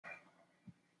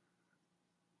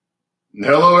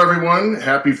Hello, everyone.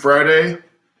 Happy Friday.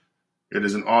 It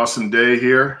is an awesome day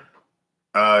here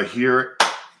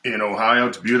in Ohio.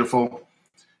 It's beautiful,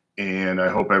 and I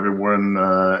hope everyone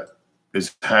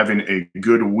is having a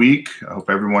good week. I hope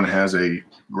everyone has a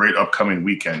great upcoming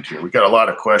weekend here. We got a lot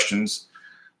of questions,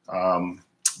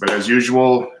 but as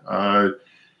usual,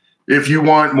 if you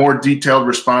want more detailed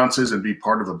responses and be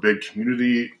part of a big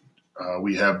community,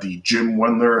 we have the Jim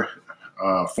Wendler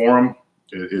forum.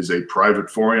 It is a private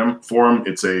forum. I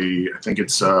think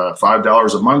it's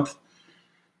 $5 a month.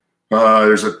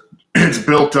 It's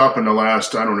built up in the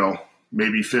last, I don't know,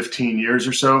 maybe 15 years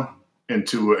or so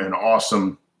into an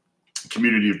awesome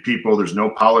community of people. There's no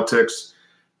politics.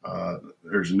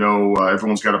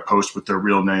 Everyone's got to post with their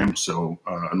real name. So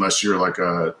unless you're like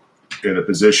in a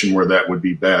position where that would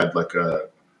be bad,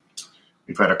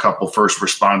 we've had a couple first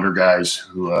responder guys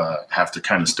who have to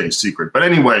kind of stay secret. But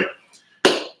anyway,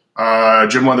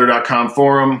 JimWeather.com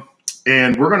forum,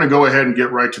 and we're going to go ahead and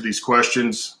get right to these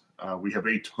questions. We have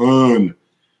a ton.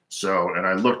 And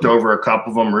I looked over a couple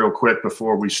of them real quick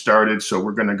before we started. So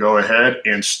we're going to go ahead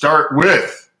and start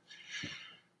with,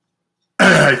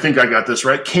 I think I got this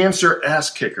right, Cancer Ass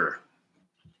Kicker.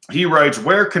 He writes,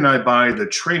 where can I buy the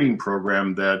training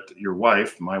program that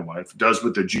my wife, does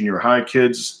with the junior high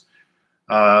kids?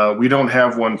 We don't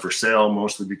have one for sale,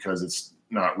 mostly because it's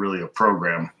not really a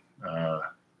program.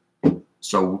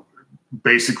 So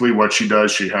basically what she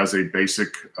does, she has a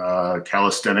basic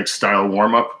calisthenics style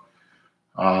warm-up,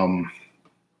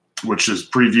 which is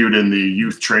previewed in the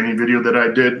youth training video that I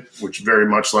did, which very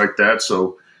much like that.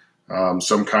 So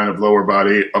some kind of lower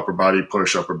body, upper body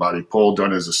push, upper body pull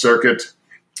done as a circuit.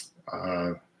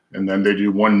 And then they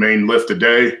do one main lift a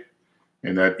day,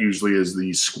 and that usually is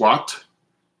the squat,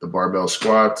 the barbell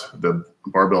squat, the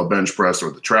barbell bench press, or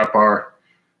the trap bar.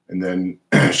 And then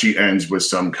she ends with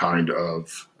some kind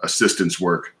of assistance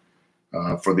work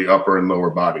for the upper and lower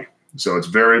body. So it's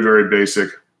very, very basic.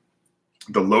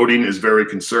 The loading is very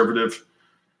conservative.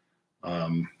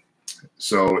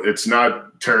 So it's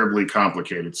not terribly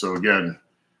complicated. So again,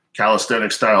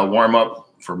 calisthenic style warm up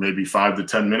for maybe 5 to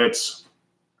 10 minutes.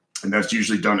 And that's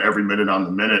usually done every minute on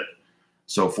the minute.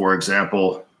 So for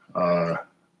example,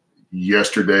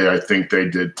 yesterday, I think they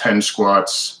did 10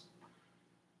 squats.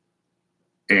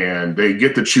 And they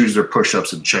get to choose their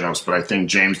push-ups and chin-ups, but I think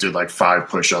James did like 5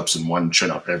 push-ups and 1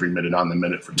 chin-up every minute on the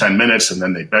minute for 10 minutes, and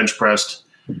then they bench pressed,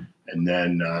 and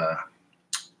then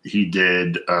he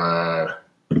did, I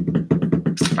don't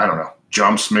know,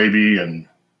 jumps maybe, and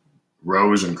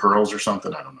rows and curls or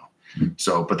something, I don't know.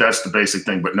 So, but that's the basic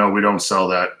thing, but no, we don't sell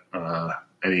that,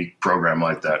 any program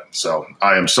like that. So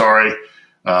I am sorry,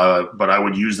 but I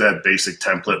would use that basic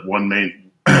template, 1 main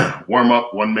warm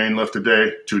up, 1 main lift a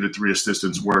day, 2 to 3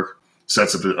 assistance work,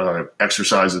 sets of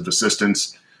exercise of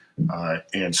assistance,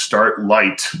 and start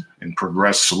light and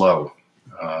progress slow.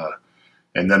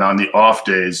 And then on the off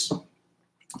days,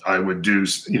 I would do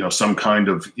some kind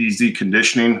of easy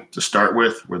conditioning to start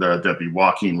with, whether that be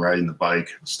walking, riding the bike,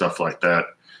 stuff like that.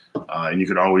 And you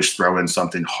could always throw in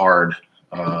something hard,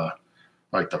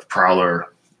 like the prowler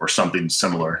or something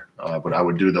similar, but I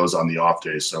would do those on the off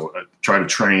days. So I try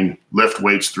to lift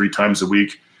weights 3 times a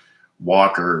week,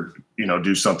 walk or,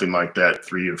 do something like that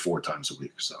 3 or 4 times a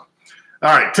week. So,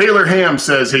 all right. Taylor Ham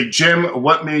says, hey, Jim,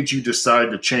 what made you decide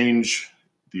to change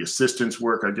the assistance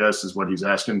work, I guess is what he's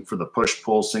asking, for the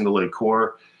push-pull single leg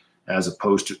core as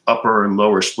opposed to upper and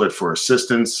lower split for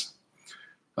assistance?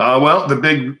 Well, the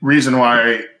big reason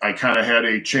why I kind of had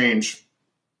a change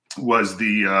was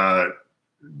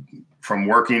from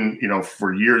working,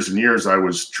 for years and years, I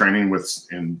was training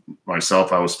and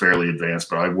myself, I was fairly advanced,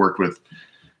 but I worked with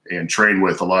and trained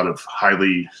with a lot of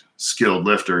highly skilled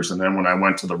lifters. And then when I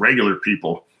went to the regular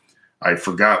people, I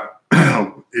forgot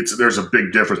there's a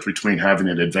big difference between having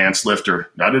an advanced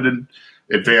lifter, not an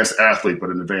advanced athlete,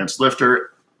 but an advanced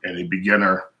lifter, and a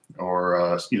beginner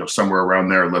or, somewhere around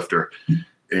there lifter.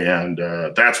 And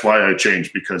that's why I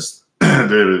changed, because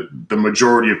the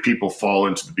majority of people fall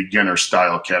into the beginner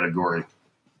style category,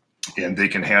 and they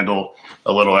can handle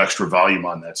a little extra volume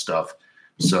on that stuff.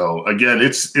 So again,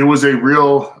 it was a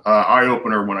real eye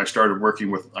opener when I started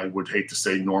working with, I would hate to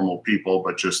say normal people,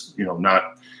 but just,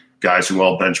 not guys who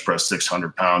all bench press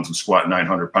 600 pounds and squat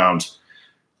 900 pounds.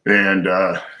 And,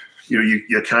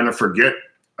 you kind of forget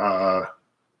how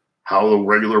the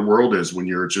regular world is when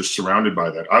you're just surrounded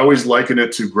by that. I always liken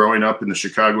it to growing up in the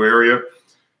Chicago area.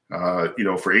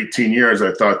 For 18 years,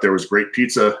 I thought there was great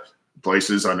pizza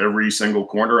places on every single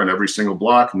corner and every single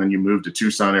block. And then you move to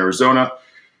Tucson, Arizona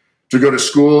to go to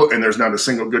school, and there's not a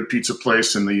single good pizza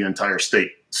place in the entire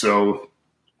state. So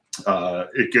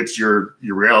it gets your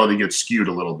reality gets skewed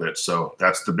a little bit. So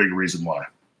that's the big reason why.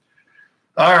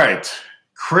 All right.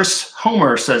 Chris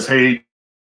Homer says, hey,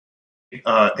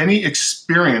 any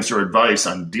experience or advice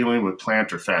on dealing with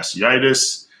plantar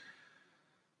fasciitis?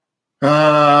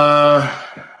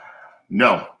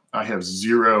 No, I have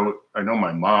zero. I know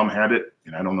my mom had it,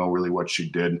 and I don't know really what she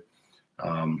did.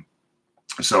 And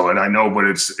I know, but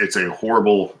it's a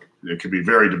horrible, it can be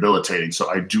very debilitating. So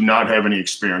I do not have any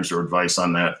experience or advice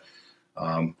on that.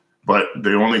 But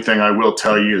the only thing I will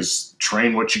tell you is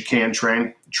train what you can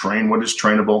train what is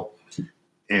trainable.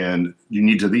 And you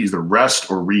need to either rest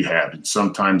or rehab. And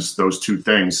sometimes those two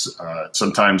things,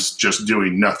 sometimes just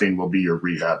doing nothing will be your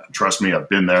rehab. Trust me, I've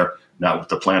been there, not with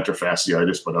the plantar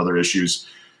fasciitis, but other issues.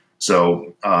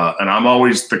 So, and I'm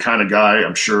always the kind of guy,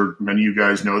 I'm sure many of you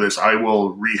guys know this, I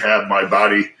will rehab my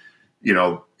body,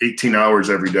 18 hours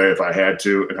every day if I had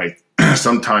to. And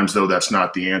sometimes though, that's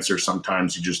not the answer.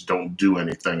 Sometimes you just don't do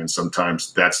anything. And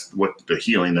sometimes that's what the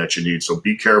healing that you need. So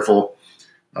be careful.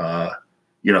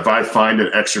 If I find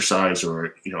an exercise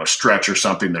or, a stretch or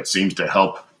something that seems to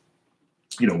help,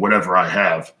 whatever I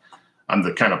have, I'm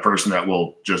the kind of person that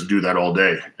will just do that all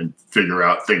day and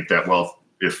think that, well,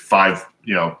 if 5,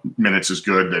 minutes is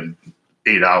good, then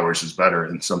 8 hours is better.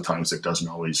 And sometimes it doesn't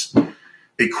always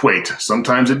equate.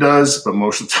 Sometimes it does, but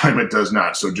most of the time it does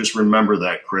not. So just remember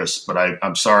that, Chris. But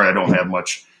I'm sorry, I don't have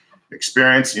much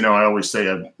experience. I always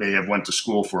say I may have went to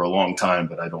school for a long time,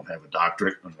 but I don't have a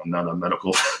doctorate. I'm not a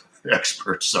medical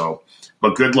expert. So,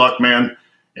 but good luck, man.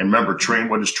 And remember, train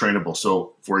what is trainable.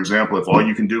 So, for example, if all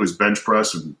you can do is bench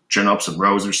press and chin ups and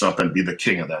rows or something, be the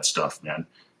king of that stuff, man.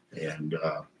 And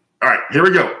all right, here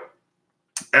we go.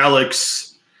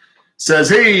 Alex says,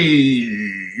 hey,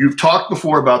 you've talked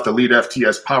before about the lead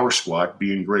FTS power squat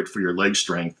being great for your leg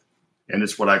strength, and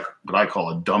it's what I call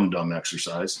a dum-dum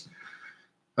exercise.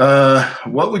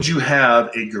 What would you have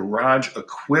a garage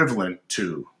equivalent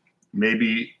to?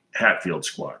 Maybe Hatfield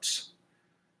squats.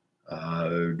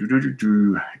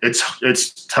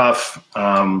 It's tough,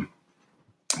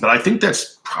 but I think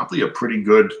that's probably a pretty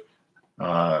good.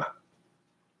 I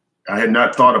had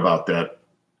not thought about that,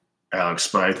 Alex,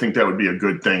 but I think that would be a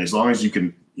good thing as long as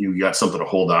you got something to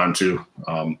hold on to,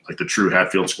 like the true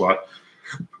Hatfield squat.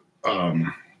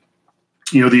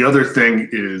 The other thing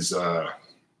is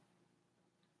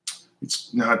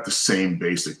it's not the same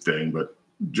basic thing, but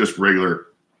just regular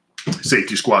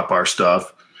safety squat bar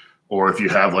stuff. Or if you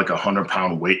have like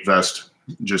 100-pound weight vest,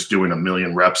 just doing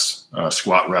 1,000,000 reps,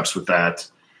 squat reps with that.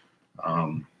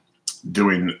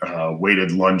 Doing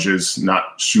weighted lunges,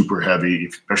 not super heavy,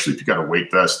 especially if you got a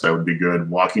weight vest, that would be good.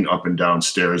 Walking up and down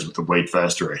stairs with a weight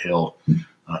vest or a hill,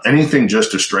 anything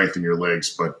just to strengthen your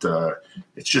legs, but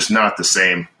it's just not the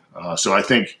same. So I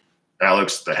think,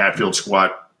 Alex, the Hatfield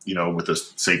squat, with the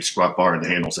safety squat bar and the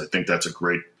handles, I think that's a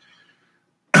great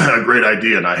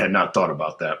idea, and I had not thought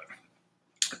about that.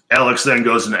 Alex then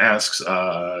goes and asks,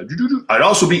 I'd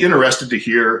also be interested to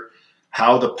hear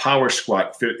how the power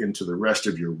squat fit into the rest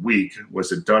of your week.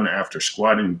 Was it done after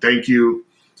squatting? Thank you.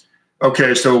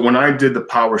 Okay, so when I did the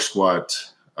power squat,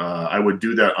 I would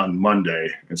do that on Monday.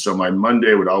 And so my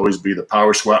Monday would always be the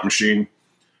power squat machine.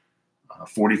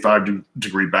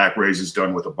 45-degree back raises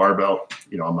done with a barbell,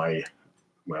 I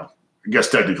guess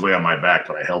technically on my back,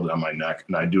 but I held it on my neck.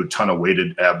 And I do a ton of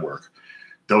weighted ab work.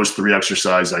 Those 3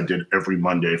 exercises I did every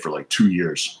Monday for like 2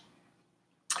 years.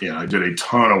 Yeah, I did a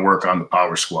ton of work on the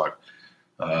power squat.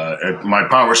 My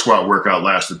power squat workout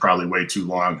lasted probably way too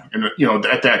long. And,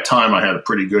 at that time I had a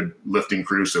pretty good lifting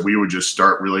crew. So we would just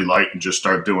start really light and just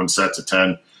start doing sets of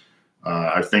 10.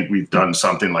 I think we've done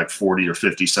something like 40 or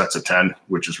 50 sets of 10,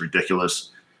 which is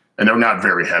ridiculous. And they're not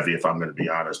very heavy, if I'm going to be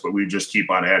honest, but we just keep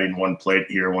on adding one plate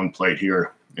here,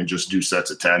 and just do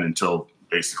sets of 10 until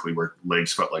basically our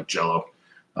legs felt like jello.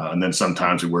 And then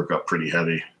sometimes we work up pretty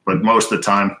heavy, but most of the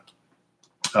time,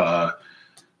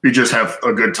 we just have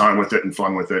a good time with it and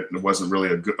fun with it. And it wasn't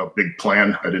really a big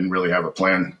plan. I didn't really have a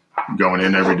plan going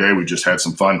in every day. We just had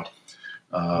some fun.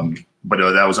 But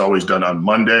that was always done on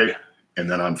Monday. And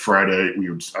then on Friday,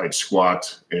 I'd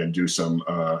squat and do some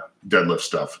deadlift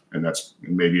stuff. And that's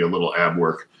maybe a little ab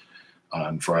work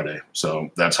on Friday. So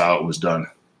that's how it was done.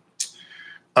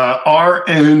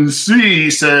 RNC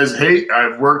says, hey,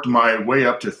 I've worked my way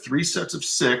up to 3 sets of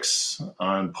 6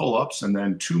 on pull-ups and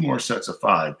then 2 more sets of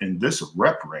 5 in this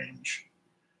rep range.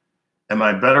 Am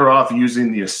I better off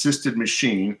using the assisted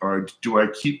machine, or do I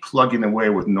keep plugging away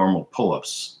with normal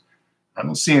pull-ups? I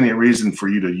don't see any reason for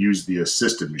you to use the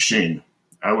assisted machine.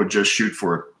 I would just shoot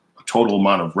for a total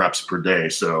amount of reps per day.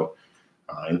 So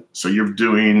So you're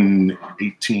doing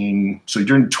 18. So you're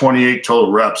doing 28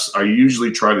 total reps. I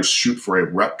usually try to shoot for a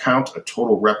rep count, a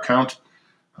total rep count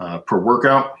per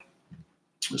workout.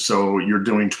 So you're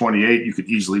doing 28. You could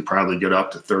easily probably get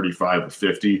up to 35 or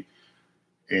 50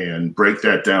 and break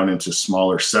that down into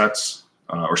smaller sets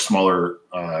or smaller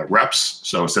reps.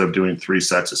 So instead of doing 3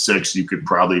 sets of 6, you could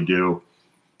probably do,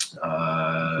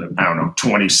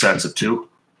 20 sets of 2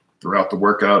 throughout the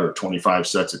workout, or 25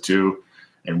 sets of 2,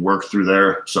 and work through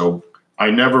there. So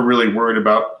I never really worried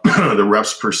about the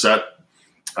reps per set.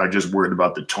 I just worried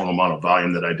about the total amount of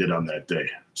volume that I did on that day.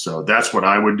 So that's what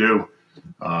I would do.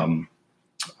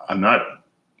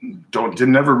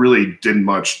 Never really did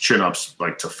much chin-ups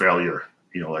like to failure,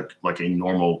 like a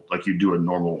normal, like you do a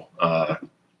normal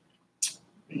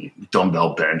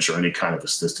dumbbell bench or any kind of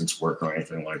assistance work or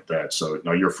anything like that. So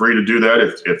no, you're free to do that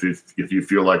if you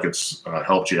feel like it's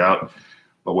helped you out.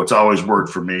 But what's always worked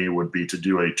for me would be to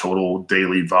do a total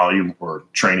daily volume or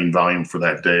training volume for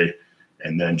that day,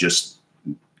 and then just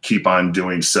keep on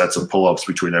doing sets of pull-ups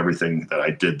between everything that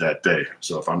I did that day.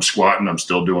 So if I'm squatting, I'm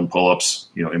still doing pull-ups,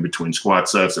 in between squat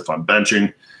sets. If I'm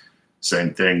benching,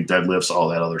 same thing, deadlifts, all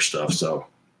that other stuff. So,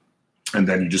 and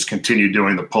then you just continue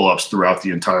doing the pull-ups throughout the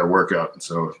entire workout.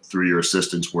 So through your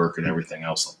assistance work and everything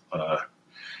else. So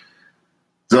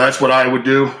that's what I would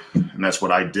do, and that's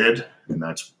what I did. And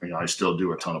that's, I still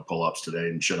do a ton of pull-ups today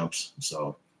and chin-ups.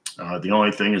 So the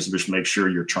only thing is just make sure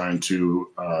you're trying to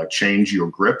change your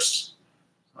grips.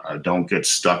 Don't get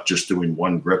stuck just doing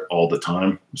one grip all the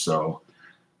time. So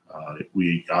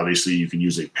obviously you can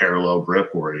use a parallel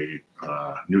grip or a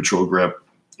neutral grip,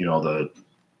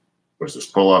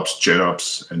 pull-ups,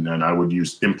 chin-ups, and then I would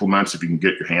use implements if you can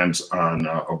get your hands on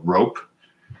a rope.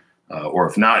 Or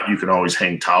if not, you can always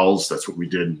hang towels. That's what we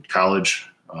did in college.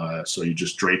 So you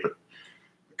just drape it,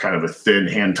 kind of a thin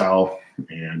hand towel,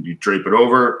 and you drape it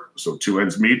over so 2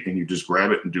 ends meet, and you just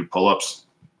grab it and do pull-ups.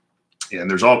 And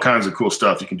there's all kinds of cool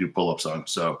stuff you can do pull-ups on.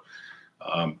 So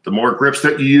the more grips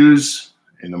that you use,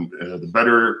 and the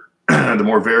better, the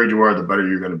more varied you are, the better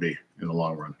you're going to be in the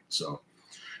long run. So,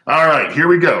 all right, here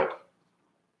we go.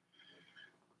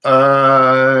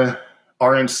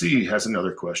 RNC has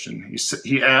another question.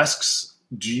 He asks,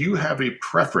 do you have a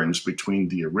preference between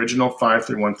the original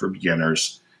 531 for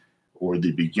beginners or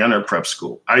the beginner prep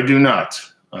school? I do not.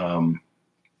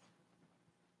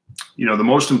 The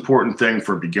most important thing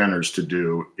for beginners to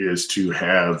do is to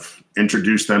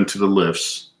introduce them to the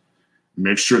lifts,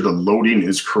 make sure the loading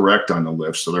is correct on the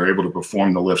lifts so they're able to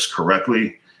perform the lifts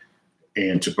correctly,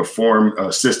 and to perform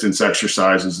assistance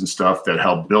exercises and stuff that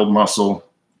help build muscle,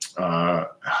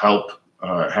 help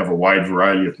have a wide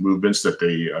variety of movements that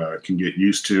they can get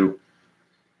used to.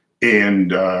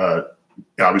 And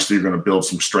obviously you're going to build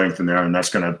some strength in there, and that's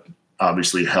going to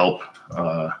obviously help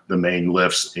the main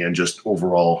lifts and just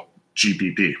overall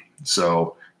GPP.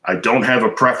 So I don't have a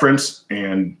preference,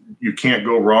 and you can't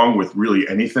go wrong with really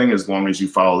anything as long as you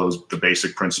follow the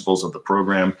basic principles of the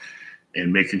program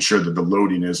and making sure that the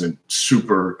loading isn't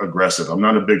super aggressive. I'm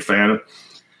not a big fan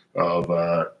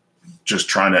of just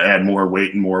trying to add more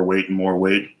weight and more weight and more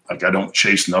weight. Like, I don't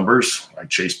chase numbers, I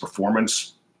chase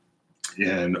performance.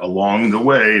 And along the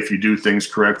way, if you do things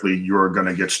correctly, you're going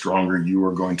to get stronger, you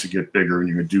are going to get bigger, and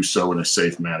you're going to do so in a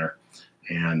safe manner.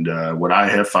 And what I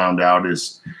have found out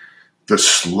is the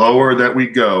slower that we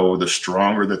go, the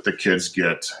stronger that the kids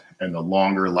get, and the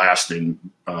longer lasting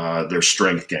their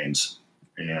strength gains.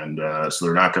 And so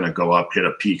they're not going to go up, hit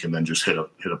a peak, and then just hit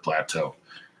a plateau.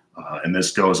 And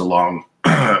this goes along,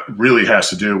 really has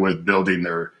to do with building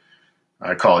their,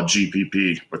 I call it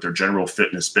GPP, but their general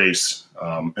fitness base.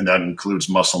 And that includes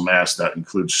muscle mass, that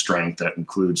includes strength, that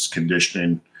includes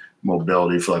conditioning,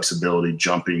 mobility, flexibility,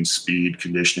 jumping, speed,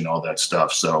 conditioning, all that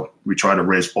stuff. So we try to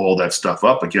raise all that stuff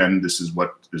up. Again, this is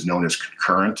what is known as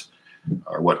concurrent,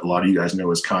 or what a lot of you guys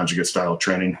know as conjugate style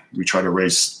training. We try to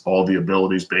raise all the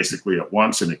abilities basically at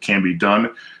once, and it can be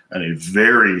done in a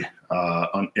very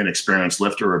inexperienced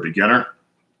lifter or beginner.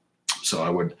 So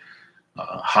I would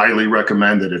highly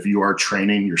recommend that if you are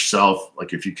training yourself,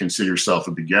 like if you consider yourself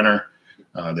a beginner,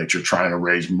 that you're trying to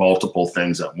raise multiple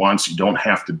things at once. You don't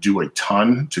have to do a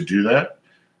ton to do that.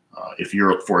 If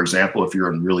you're, for example, if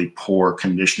you're in really poor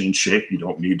conditioning shape, you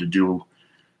don't need to do,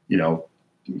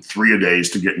 3 a days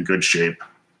to get in good shape.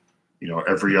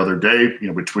 Every other day,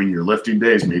 between your lifting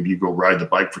days, maybe you go ride the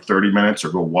bike for 30 minutes or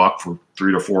go walk for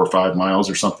 3 to 4 or 5 miles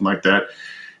or something like that.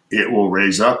 It will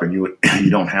raise up, and you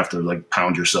don't have to like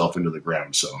pound yourself into the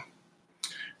ground. So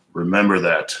remember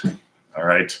that. All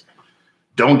right.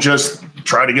 Don't just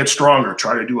try to get stronger.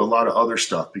 Try to do a lot of other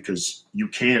stuff, because you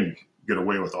can get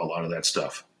away with a lot of that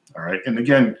stuff. All right. And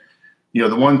again,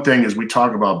 The one thing is we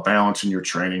talk about balance in your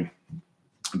training.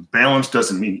 Balance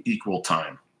doesn't mean equal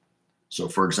time. So,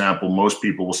 for example, most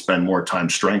people will spend more time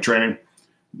strength training.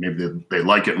 Maybe they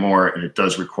like it more, and it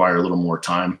does require a little more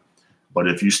time. But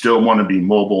if you still want to be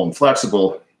mobile and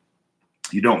flexible,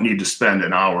 you don't need to spend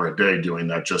an hour a day doing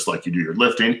that just like you do your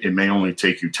lifting. It may only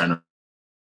take you 10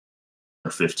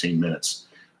 or 15 minutes.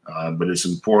 But it's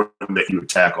important that you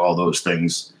attack all those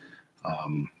things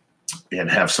and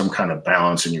have some kind of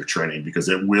balance in your training, because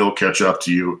it will catch up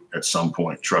to you at some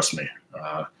point. Trust me.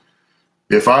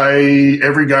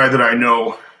 Every guy that I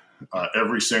know,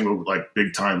 every single like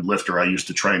big time lifter I used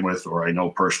to train with, or I know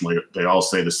personally, they all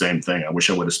say the same thing. I wish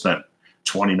I would have spent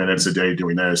 20 minutes a day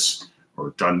doing this,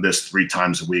 or done this 3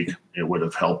 times a week. It would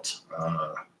have helped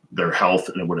their health,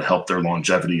 and it would have helped their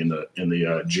longevity in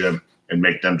the gym, and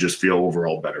make them just feel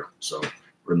overall better. So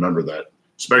remember that,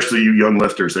 especially you young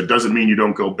lifters. It doesn't mean you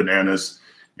don't go bananas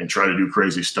and try to do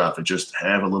crazy stuff. It just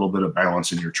have a little bit of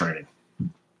balance in your training.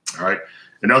 All right.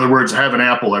 In other words, have an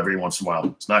apple every once in a while.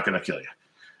 It's not going to kill you.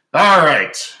 All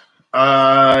right.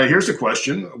 Here's a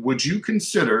question. Would you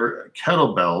consider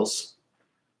kettlebells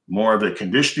more of a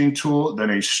conditioning tool than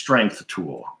a strength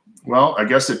tool? Well, I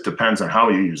guess it depends on how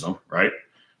you use them, right?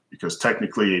 Because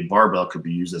technically a barbell could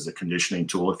be used as a conditioning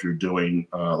tool if you're doing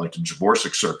like the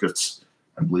Javorcik circuits.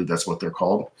 I believe that's what they're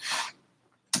called.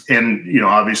 And,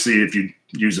 obviously if you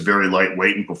use a very light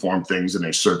weight and perform things in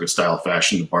a circuit style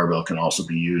fashion, the barbell can also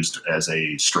be used as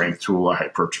a strength tool, a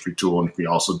hypertrophy tool, and can be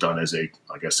also done as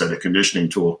like I said, a conditioning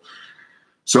tool.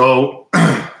 So,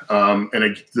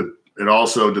 it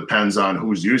also depends on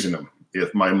who's using them.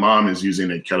 If my mom is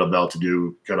using a kettlebell to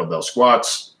do kettlebell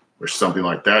squats or something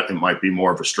like that, it might be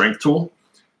more of a strength tool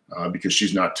because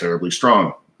she's not terribly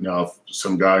strong. Now, if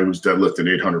some guy who's deadlifting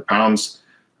 800 pounds,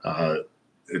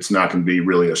 it's not going to be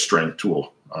really a strength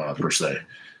tool per se.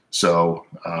 So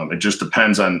it just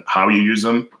depends on how you use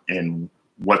them and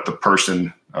what the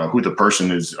person, who the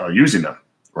person is using them,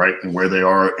 right? And where they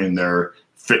are in their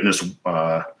fitness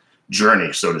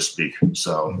journey, so to speak.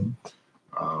 So,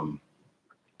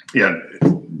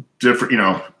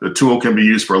 different, the tool can be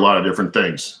used for a lot of different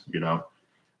things. A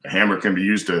hammer can be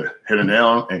used to hit a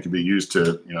nail, and can be used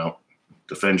to,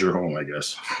 defend your home, I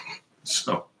guess.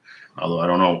 So, although I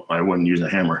don't know, I wouldn't use a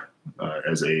hammer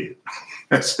as a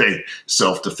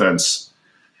self-defense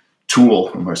tool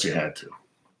unless you had to.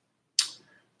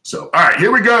 So, all right,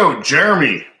 here we go.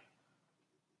 Jeremy.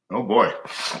 Oh boy.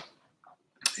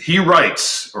 He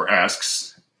writes or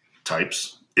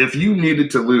types, if you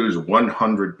needed to lose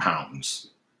 100 pounds,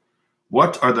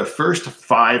 what are the first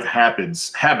 5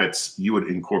 habits you would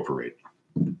incorporate?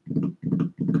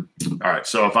 All right,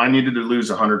 so if I needed to lose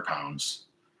 100 pounds,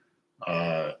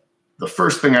 the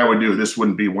first thing I would do, this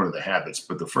wouldn't be one of the habits,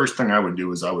 but the first thing I would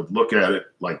do is I would look at it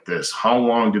like this. How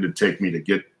long did it take me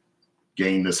to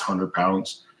gain this 100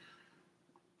 pounds?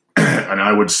 And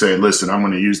I would say, listen, I'm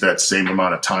going to use that same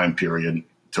amount of time period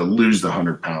to lose the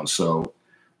 100 pounds. So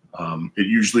it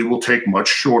usually will take much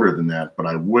shorter than that, but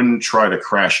I wouldn't try to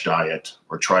crash diet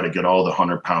or try to get all the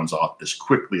 100 pounds off as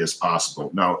quickly as possible.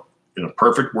 Now, in a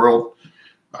perfect world,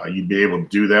 you'd be able to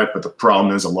do that. But the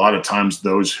problem is a lot of times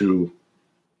those who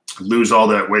lose all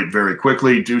that weight very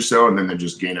quickly do so, and then they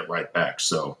just gain it right back.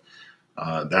 So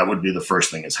that would be the first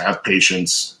thing, is have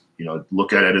patience.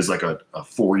 Look at it as like a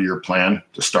 4-year plan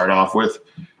to start off with,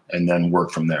 and then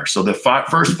work from there. So the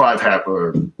first 5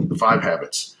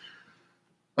 habits.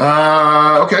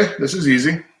 Okay, this is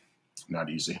easy. Not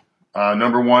easy.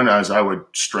 Number 1 is I would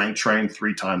strength train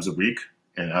 3 times a week,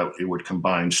 and it would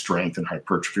combine strength and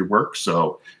hypertrophy work.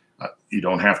 So you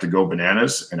don't have to go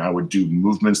bananas, and I would do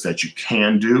movements that you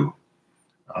can do.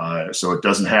 So it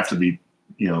doesn't have to be,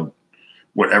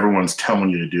 what everyone's telling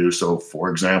you to do. So for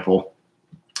example,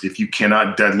 if you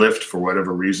cannot deadlift for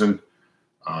whatever reason,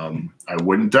 I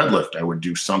wouldn't deadlift. I would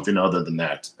do something other than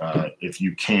that. If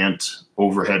you can't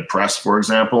overhead press, for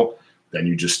example, then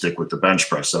you just stick with the bench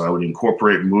press. So I would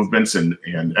incorporate movements and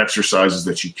exercises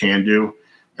that you can do.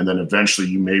 And then eventually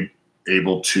you may be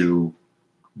able to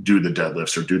do the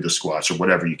deadlifts or do the squats or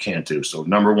whatever you can do. So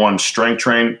number 1, strength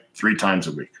train 3 times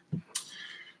a week.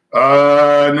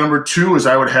 Number 2 is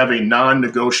I would have a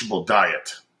non-negotiable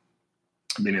diet,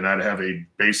 meaning I'd have a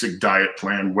basic diet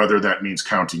plan, whether that means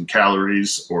counting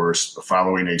calories or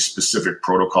following a specific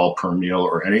protocol per meal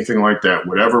or anything like that.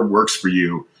 Whatever works for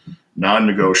you,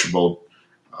 non-negotiable.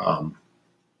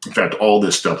 In fact, all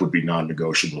this stuff would be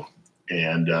non-negotiable.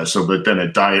 And but then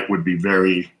a diet would be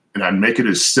and I'd make it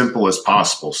as simple as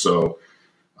possible. So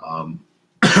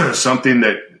something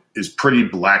that is pretty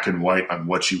black and white on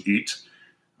what you eat.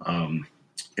 And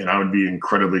I would be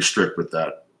incredibly strict with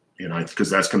that. you know, because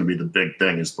that's going to be the big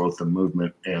thing, is both the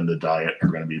movement and the diet are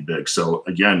going to be big. So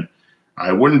again,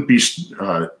 I wouldn't be,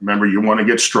 remember, you want to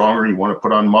get stronger, you want to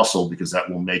put on muscle, because that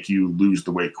will make you lose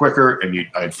the weight quicker. And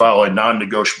I'd follow a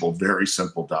non-negotiable, very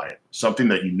simple diet, something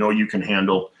that you know you can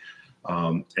handle,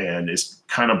 and it's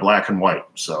kind of black and white.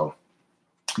 So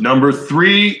number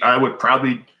 3, I would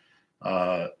probably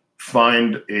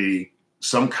find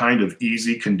some kind of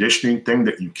easy conditioning thing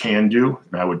that you can do.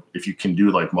 And if you can do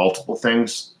like multiple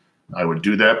things, I would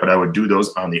do that, but I would do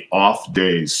those on the off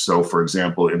days. So for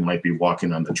example, it might be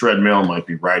walking on the treadmill, might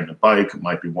be riding a bike, it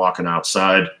might be walking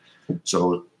outside.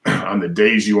 So on the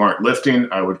days you aren't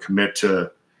lifting, I would commit to,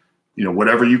 you know,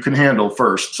 whatever you can handle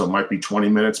first. So it might be 20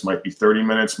 minutes, might be 30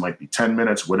 minutes, might be 10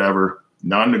 minutes, whatever.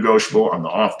 Non-negotiable. On the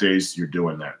off days, you're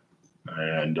doing that.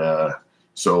 And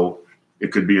so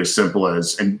it could be as simple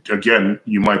as, and again,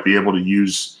 you might be able to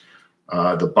use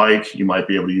the bike, you might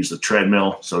be able to use the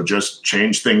treadmill. So just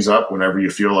change things up whenever you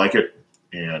feel like it,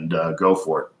 and go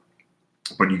for it.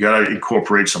 But you got to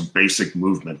incorporate some basic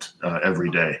movement every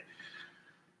day.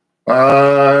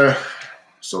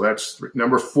 So that's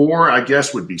number 4, I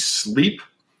guess, would be sleep,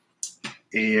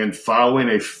 and following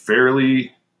a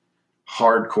fairly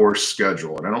hardcore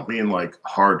schedule. And I don't mean like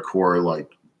hardcore,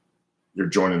 like you're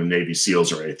joining the Navy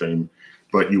SEALs or anything,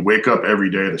 but you wake up every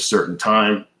day at a certain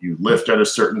time, you lift at a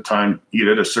certain time, eat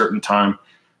at a certain time.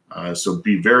 So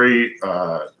be very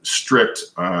strict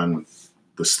on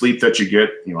the sleep that you get.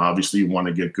 You know, obviously you want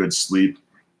to get good sleep,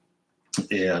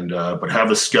 and but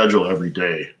have a schedule every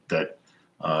day that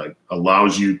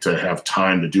allows you to have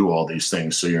time to do all these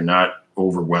things, so you're not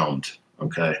overwhelmed.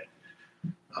 Okay.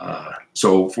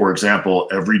 So for example,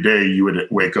 every day you would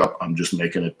wake up, I'm just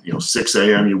making it, you know, 6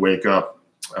 a.m. you wake up.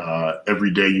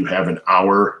 Every day you have an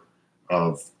hour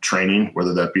of training,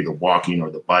 whether that be the walking or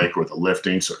the bike or the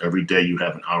lifting. So every day you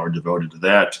have an hour devoted to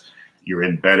that. You're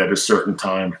in bed at a certain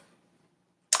time,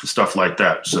 stuff like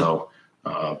that. So,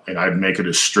 and I'd make it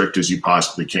as strict as you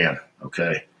possibly can.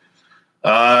 Okay.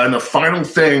 And the final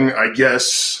thing, I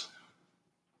guess,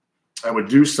 I would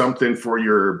do something for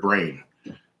your brain.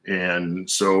 And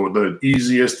so the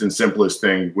easiest and simplest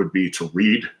thing would be to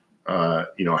read,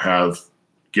 you know,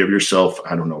 give yourself,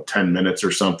 I don't know, 10 minutes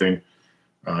or something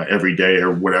every day,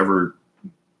 or whatever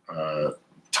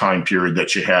time period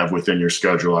that you have within your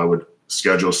schedule. I would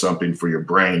schedule something for your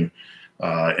brain.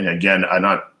 And again,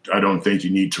 I don't think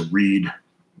you need to read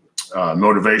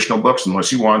motivational books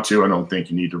unless you want to. I don't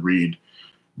think you need to read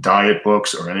diet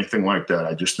books or anything like that.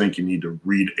 I just think you need to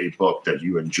read a book that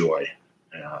you enjoy.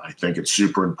 I think it's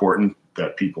super important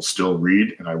that people still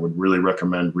read, and I would really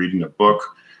recommend reading a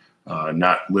book,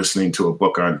 not listening to a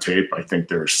book on tape. I think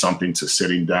there's something to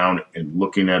sitting down and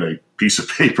looking at a piece of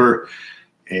paper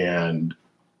and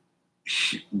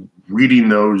reading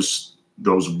those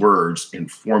words and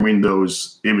forming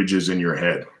those images in your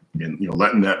head, and, you know,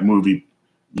 letting that movie,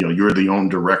 you know, you're the own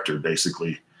director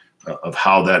basically of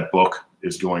how that book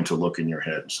is going to look in your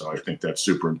head. So I think that's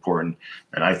super important.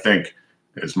 And I think,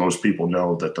 as most people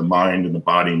know, that the mind and the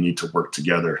body need to work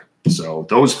together. So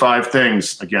those 5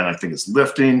 things, again, I think it's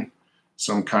lifting,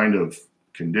 some kind of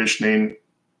conditioning,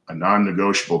 a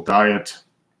non-negotiable diet.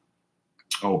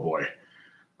 Oh boy.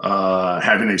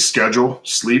 Having a schedule,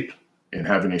 sleep, and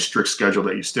having a strict schedule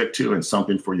that you stick to, and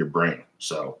something for your brain.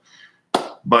 So,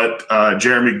 but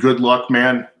Jeremy, good luck,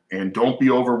 man. And don't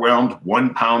be overwhelmed.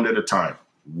 1 pound at a time.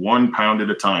 1 pound at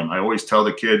a time. I always tell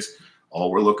the kids, all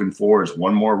we're looking for is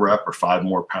 1 more rep or 5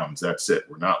 more pounds. That's it.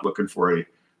 We're not looking for a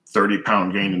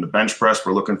 30-pound gain in the bench press.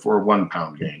 We're looking for a 1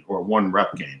 pound gain or 1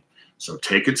 rep gain. So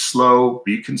take it slow,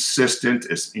 be consistent.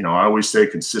 As you know, I always say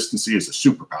consistency is a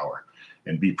superpower,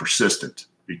 and be persistent,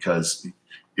 because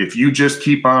if you just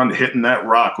keep on hitting that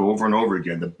rock over and over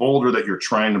again, the boulder that you're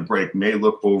trying to break may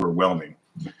look overwhelming.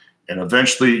 And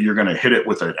eventually you're going to hit it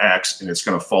with an axe and it's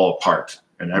going to fall apart.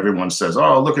 And everyone says,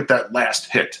 oh, look at that last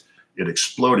hit. It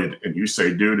exploded. And you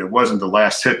say, dude, it wasn't the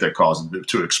last hit that caused it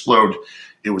to explode.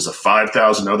 It was a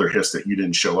 5,000 other hits that you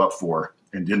didn't show up for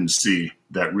and didn't see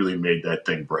that really made that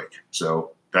thing break.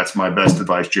 So that's my best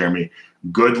advice, Jeremy.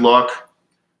 Good luck.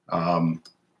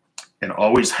 And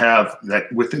always have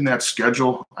that within that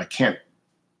schedule. I can't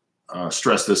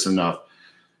stress this enough.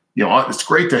 You know, it's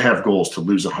great to have goals to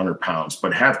lose 100 pounds,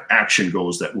 but have action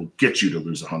goals that will get you to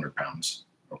lose 100 pounds.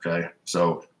 Okay.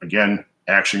 So again,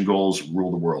 action goals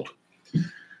rule the world.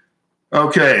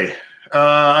 Okay.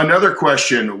 Another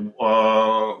question,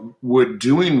 would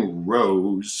doing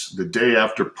rows the day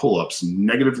after pull-ups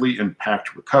negatively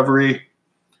impact recovery?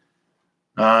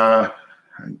 Probably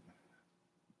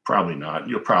not.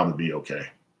 You'll probably be okay.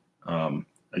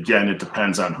 Again, it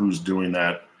depends on who's doing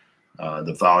that.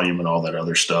 the volume and all that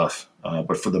other stuff.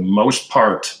 But for the most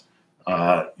part,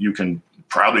 you can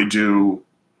probably do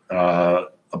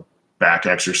back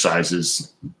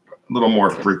exercises a little more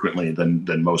frequently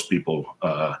than most people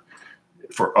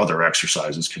for other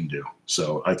exercises can do.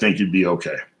 So I think you'd be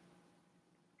okay.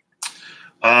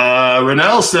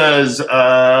 Renell says,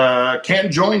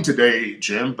 can't join today,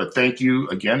 Jim, but thank you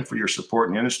again for your support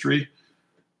in the industry.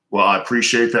 Well, I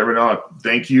appreciate that, Renell.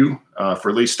 Thank you for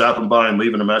at least stopping by and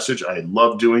leaving a message. I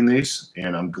love doing these,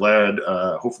 and I'm glad.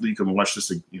 Hopefully you can watch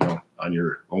this, on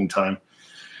your own time.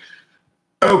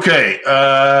 Okay.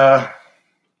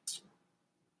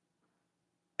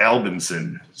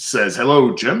 Albinson says,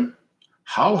 hello, Jim.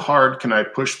 How hard can I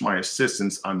push my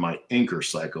assistants on my anchor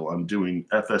cycle? I'm doing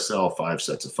FSL 5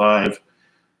 sets of 5.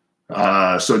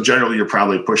 So generally, you're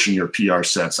probably pushing your PR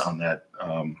sets on that.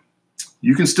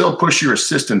 You can still push your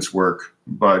assistants work,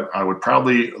 but I would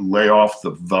probably lay off the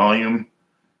volume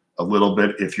a little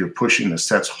bit if you're pushing the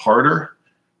sets harder,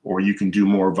 or you can do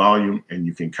more volume and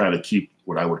you can kind of keep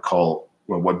what I would call,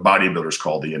 well, what bodybuilders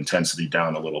call the intensity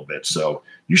down a little bit. So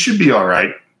you should be all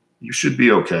right. You should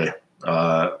be okay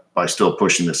by still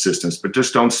pushing the assistants, but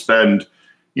just don't spend,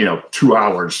 2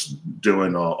 hours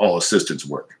doing all assistants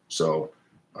work. So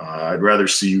I'd rather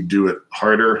see you do it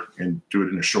harder and do it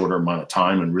in a shorter amount of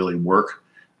time and really work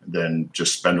than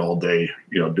just spend all day,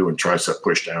 doing tricep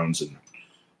push downs and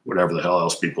whatever the hell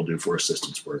else people do for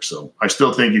assistance work. So I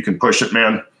still think you can push it,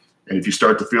 man. And if you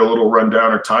start to feel a little run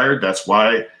down or tired, that's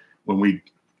why when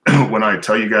I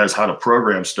tell you guys how to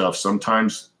program stuff,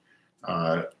 sometimes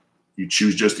you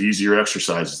choose just easier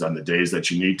exercises on the days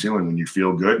that you need to. And when you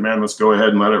feel good, man, let's go ahead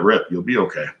and let it rip. You'll be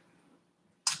okay.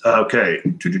 Okay.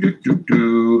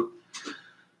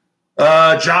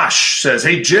 Josh says,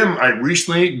 hey, Jim, I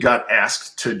recently got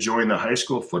asked to join the high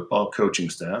school football coaching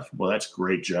staff. Well, that's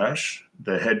great, Josh.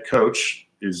 The head coach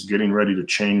is getting ready to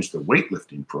change the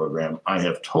weightlifting program. I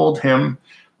have told him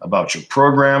about your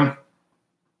program.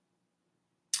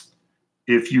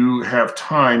 If you have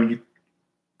time,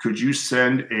 could you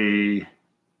send a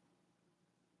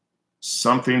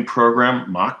something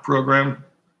program, mock program?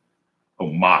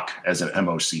 Oh, mock as an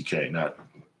M-O-C-K, not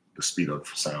the speed of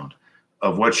sound,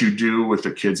 of what you do with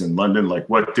the kids in London, like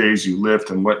what days you lift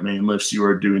and what main lifts you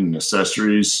are doing and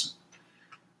accessories.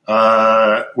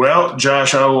 Well,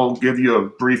 Josh, I will give you a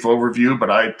brief overview, but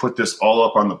I put this all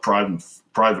up on the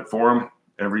private forum.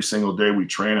 Every single day we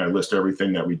train, I list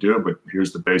everything that we do, but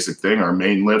here's the basic thing. Our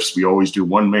main lifts, we always do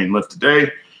one main lift a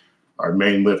day. Our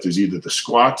main lift is either the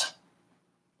squat,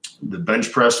 the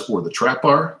bench press, or the trap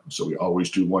bar. So we always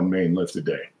do one main lift a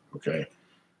day, okay?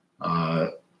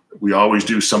 We always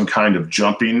do some kind of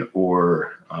jumping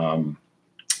or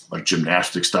like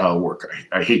gymnastic style work.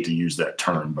 I hate to use that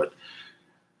term, but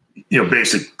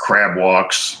basic crab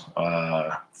walks,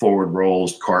 forward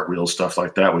rolls, cartwheels, stuff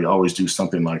like that. We always do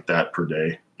something like that per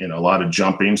day. A lot of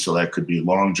jumping. So that could be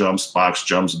long jumps, box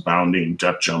jumps, bounding,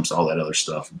 depth jumps, all that other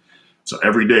stuff. So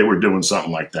every day we're doing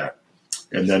something like that.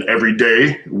 And then every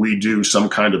day we do some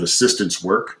kind of assistance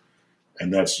work.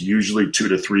 And that's usually 2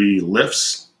 to 3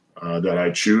 lifts that I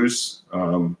choose. I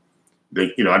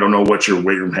don't know what your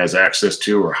weight room has access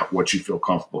to or what you feel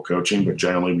comfortable coaching, but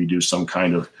generally we do some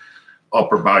kind of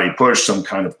upper body push, some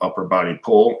kind of upper body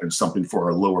pull, and something for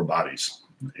our lower bodies.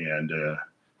 And,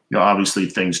 obviously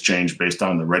things change based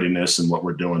on the readiness and what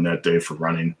we're doing that day for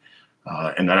running.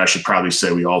 And then I should probably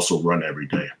say we also run every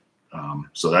day.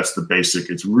 So that's the basic.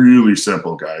 It's really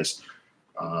simple, guys.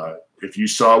 If you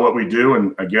saw what we do,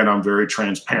 and again, I'm very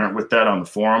transparent with that on the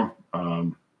forum.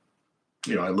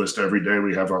 I list every day.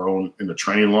 We have our own in the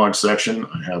training log section.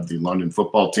 I have the London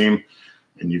football team,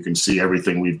 and you can see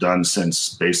everything we've done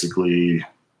since basically,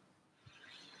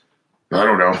 I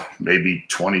don't know, maybe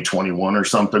 2021 or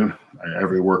something.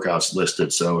 Every workout's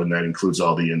listed. So, and that includes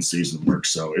all the in-season work.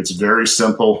 So it's very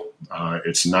simple.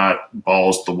 It's not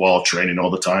balls to the wall training all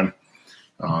the time.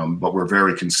 But we're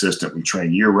very consistent. We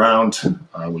train year round.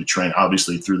 We train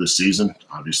obviously through the season.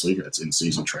 Obviously, that's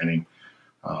in-season training.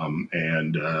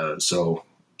 So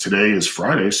today is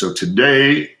Friday. So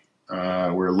today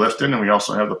we're lifting, and we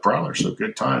also have the prowler. So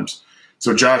good times.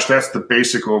 So Josh, that's the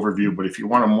basic overview. But if you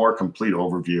want a more complete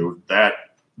overview,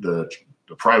 the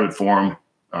private forum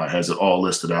has it all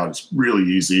listed out. It's really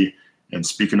easy. And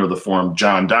speaking of the forum,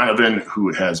 John Donovan,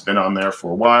 who has been on there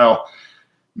for a while,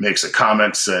 makes a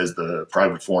comment, says the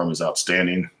private forum is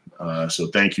outstanding. So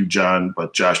thank you, John.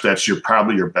 But Josh, that's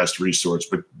probably your best resource.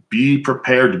 But be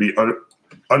prepared to be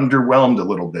underwhelmed a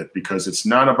little bit, because it's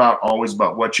not always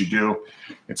about what you do.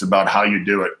 It's about how you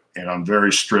do it. And I'm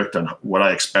very strict on what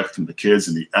I expect from the kids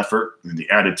and the effort and the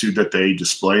attitude that they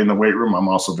display in the weight room. I'm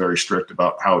also very strict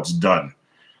about how it's done.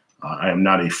 I am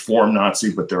not a form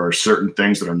Nazi, but there are certain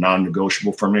things that are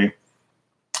non-negotiable for me.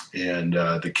 And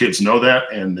the kids know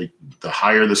that. And the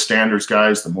higher the standards,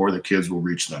 guys, the more the kids will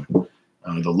reach them.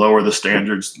 The lower the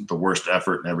standards, the worst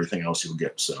effort and everything else you'll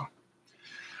get. So,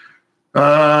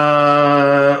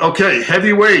 okay,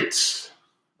 heavyweights.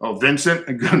 Oh, Vincent,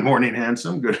 good morning,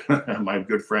 handsome. Good, my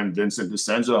good friend Vincent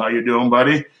DeCenzo. How you doing,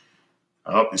 buddy?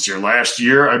 Oh, it's your last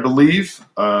year, I believe,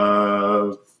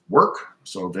 work.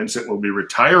 So Vincent will be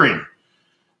retiring,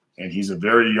 and he's a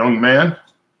very young man.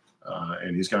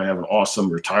 And he's going to have an awesome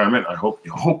retirement. I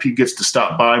hope he gets to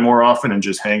stop by more often and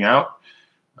just hang out,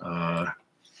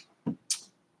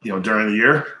 during the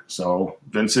year. So,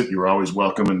 Vincent, you're always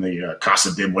welcome in the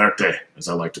Casa de Muerte, as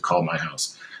I like to call my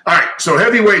house. All right, so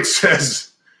Heavyweight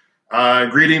says,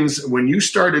 greetings. When you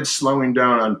started slowing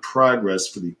down on progress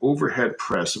for the overhead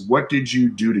press, what did you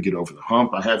do to get over the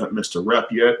hump? I haven't missed a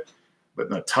rep yet, but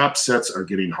the top sets are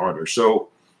getting harder. So,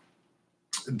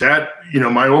 that,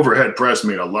 my overhead press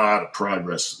made a lot of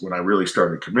progress when I really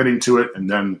started committing to it. And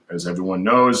then, as everyone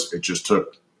knows, it just kind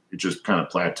of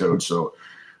plateaued. So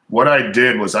what I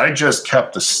did was I just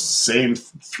kept the same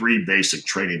 3 basic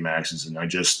training maxes. And I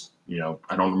just,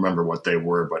 I don't remember what they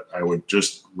were, but I would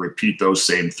just repeat those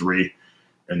same 3.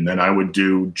 And then I would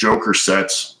do joker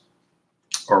sets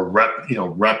or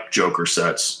rep joker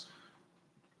sets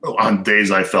on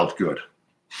days I felt good.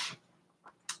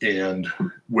 And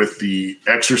with the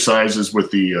exercises,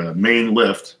 with the main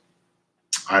lift,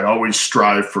 I'd always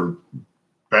strive for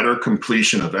better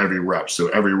completion of every rep. So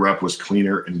every rep was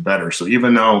cleaner and better. So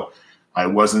even though I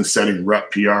wasn't setting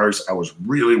rep PRs, I was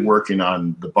really working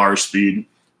on the bar speed.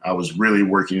 I was really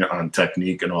working on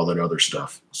technique and all that other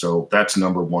stuff. So that's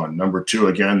number 1. Number 2,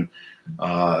 again,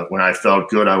 when I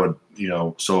felt good, I would,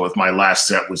 so if my last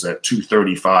set was at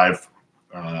 235,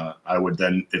 I would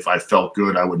then, if I felt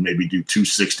good, I would maybe do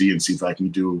 260 and see if I can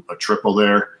do a triple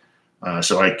there.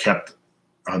 So I kept,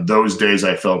 on those days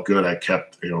I felt good, I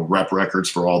kept, rep records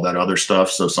for all that other stuff.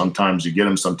 So sometimes you get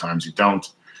them, sometimes you don't.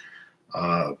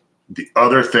 The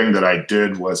other thing that I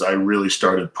did was I really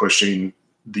started pushing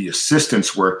the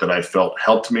assistance work that I felt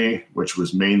helped me, which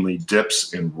was mainly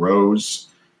dips and rows.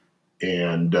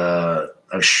 And I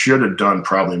should have done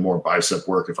probably more bicep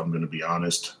work, if I'm going to be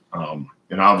honest.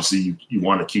 And obviously you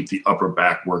want to keep the upper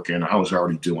back work in. I was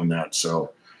already doing that.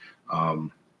 So, and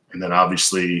then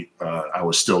obviously I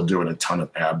was still doing a ton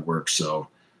of ab work. So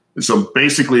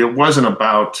basically it wasn't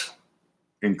about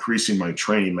increasing my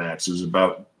training max. It was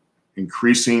about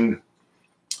increasing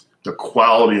the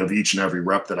quality of each and every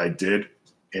rep that I did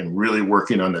and really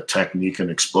working on the technique and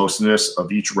explosiveness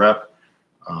of each rep.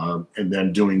 And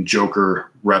then doing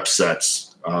joker rep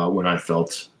sets when I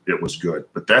felt it was good.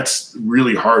 But that's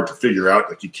really hard to figure out.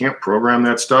 Like, you can't program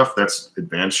that stuff. That's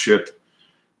advanced shit.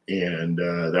 And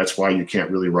that's why you can't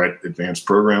really write advanced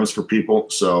programs for people.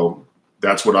 So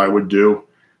that's what I would do.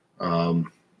 And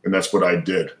that's what I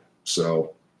did.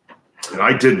 So, and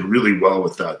I did really well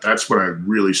with that. That's when I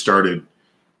really started.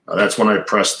 That's when I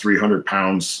pressed 300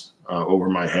 pounds over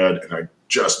my head. And I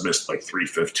just missed like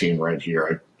 315 right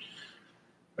here.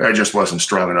 I just wasn't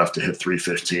strong enough to hit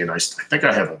 315. I think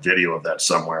I have a video of that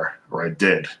somewhere where I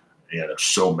did. And I was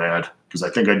so mad because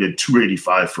I think I did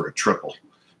 285 for a triple.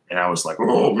 And I was like,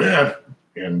 oh, man.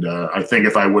 And I think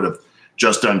if I would have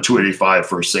just done 285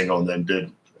 for a single and then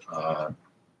did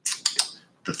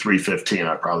the 315,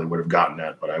 I probably would have gotten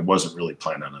that. But I wasn't really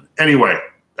planning on it. Anyway,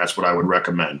 that's what I would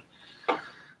recommend.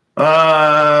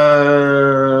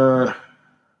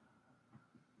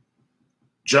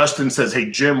 Justin says,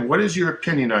 hey, Jim, what is your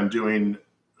opinion on doing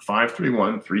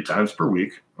 5-3-1 3 times per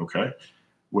week, okay,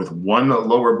 with 1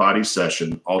 lower body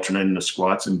session, alternating the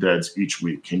squats and deads each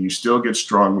week? Can you still get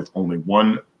strong with only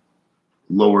 1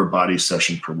 lower body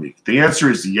session per week? The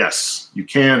answer is yes, you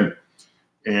can.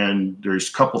 And there's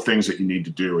a couple things that you need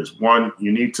to do. Is 1,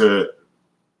 you need to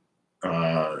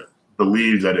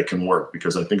believe that it can work,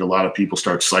 because I think a lot of people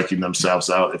start psyching themselves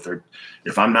out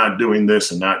if I'm not doing this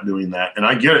and not doing that. And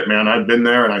I get it, man. I've been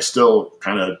there, and I still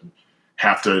kind of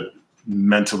have to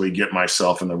mentally get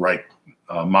myself in the right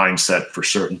mindset for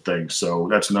certain things. So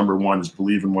that's number 1, is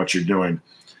believe in what you're doing.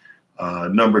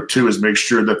 Number 2 is make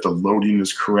sure that the loading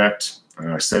is correct.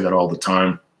 I say that all the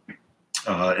time.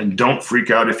 And don't freak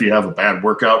out if you have a bad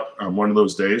workout on one of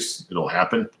those days. It'll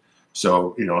happen.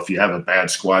 So, if you have a bad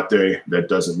squat day, that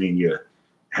doesn't mean you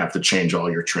have to change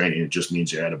all your training. It just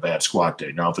means you had a bad squat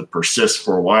day. Now, if it persists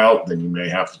for a while, then you may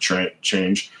have to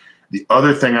change. The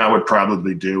other thing I would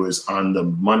probably do is on the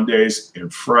Mondays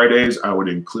and Fridays, I would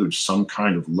include some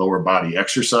kind of lower body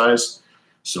exercise.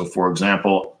 So, for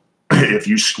example, if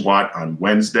you squat on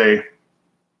Wednesday,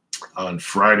 on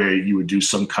Friday, you would do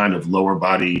some kind of lower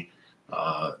body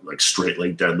like straight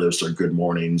leg deadlifts or good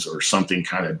mornings or something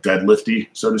kind of deadlifty,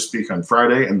 so to speak, on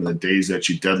Friday. And the days that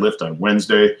you deadlift on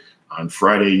Wednesday, on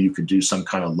Friday, you could do some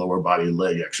kind of lower body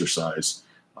leg exercise.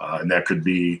 And that could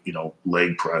be,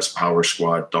 leg press, power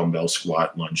squat, dumbbell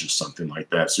squat, lunges, something like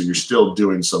that. So you're still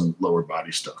doing some lower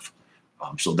body stuff.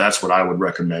 So that's what I would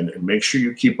recommend. And make sure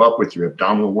you keep up with your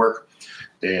abdominal work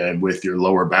and with your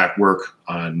lower back work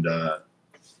on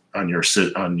your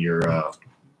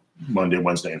Monday,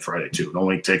 Wednesday, and Friday too. It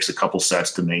only takes a couple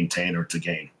sets to maintain or to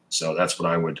gain. So that's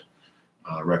what I would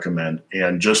recommend.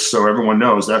 And just so everyone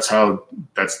knows, that's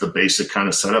the basic kind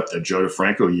of setup that Joe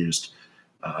DeFranco used.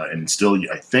 And still,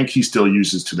 I think he still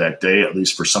uses to that day, at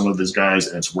least for some of his guys,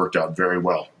 and it's worked out very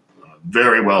well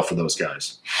for those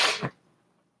guys.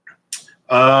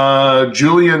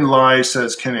 Julian Lai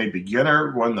says, can a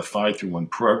beginner run the 5-through-1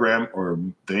 program, or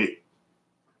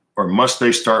must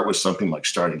they start with something like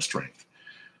starting strength?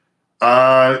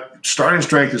 Starting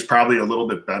strength is probably a little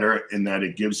bit better in that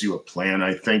it gives you a plan.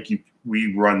 I think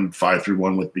we run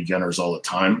 5-through-1 with beginners all the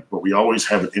time, but we always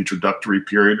have an introductory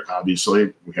period.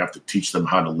 Obviously, we have to teach them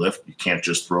how to lift. You can't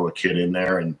just throw a kid in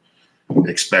there and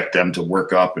expect them to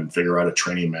work up and figure out a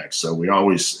training max. So we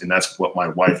always, and that's what my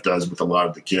wife does with a lot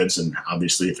of the kids. And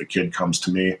obviously, if a kid comes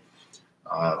to me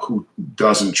who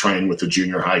doesn't train with the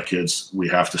junior high kids, we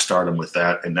have to start them with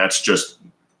that. And that's just,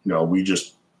 we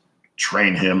just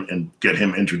train him and get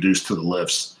him introduced to the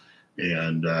lifts.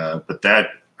 And but that,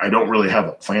 I don't really have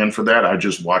a plan for that. I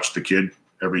just watch the kid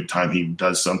every time he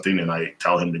does something, and I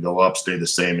tell him to go up, stay the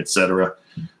same, etc.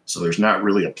 So there's not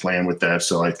really a plan with that.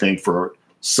 So I think for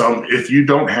if you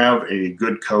don't have a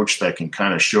good coach that can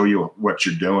kind of show you what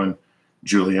you're doing,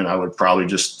 Julian, I would probably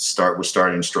just start with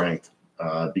starting strength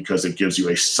because it gives you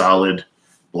a solid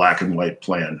black and white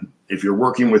plan. If you're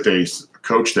working with a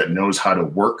coach that knows how to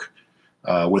work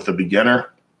with a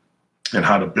beginner and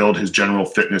how to build his general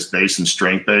fitness base and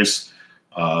strength base,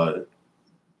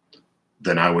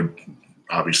 then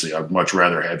I'd much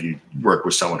rather have you work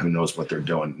with someone who knows what they're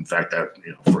doing. In fact, that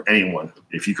for anyone,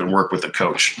 if you can work with a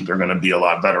coach, they're going to be a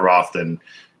lot better off than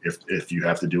if you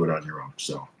have to do it on your own.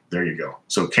 So there you go.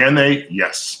 So can they?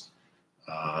 Yes.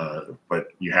 But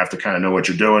you have to kind of know what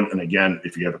you're doing. And again,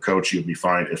 if you have a coach, you'll be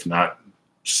fine. If not,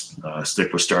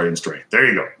 stick with starting strength. There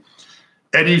you go.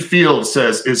 Eddie Field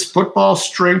says, is football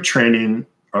strength training,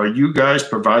 are you guys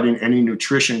providing any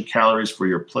nutrition calories for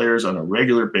your players on a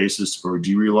regular basis, or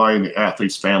do you rely on the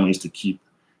athletes' families to keep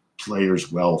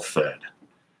players well fed?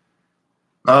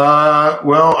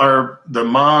 Well, the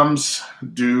moms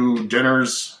do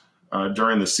dinners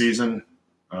during the season.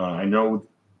 I know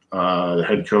the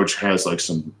head coach has like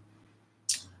some,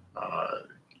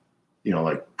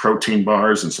 like protein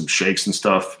bars and some shakes and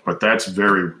stuff, but that's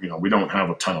very, we don't have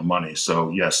a ton of money.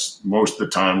 So yes, most of the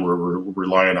time we're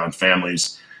relying on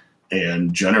families.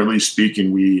 And generally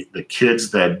speaking, the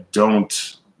kids that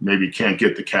maybe can't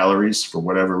get the calories for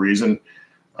whatever reason,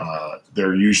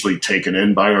 they're usually taken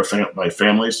in by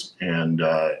families. And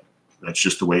that's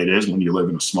just the way it is when you live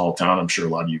in a small town. I'm sure a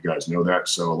lot of you guys know that.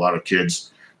 So a lot of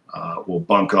kids will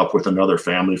bunk up with another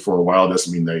family for a while.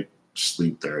 Doesn't mean they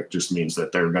sleep there. It just means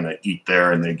that they're going to eat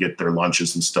there and they get their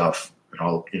lunches and stuff. And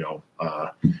all,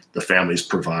 the families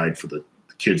provide for the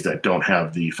kids that don't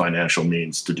have the financial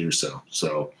means to do so.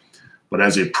 But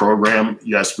as a program,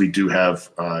 yes, we do have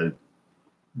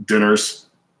dinners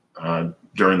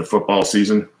during the football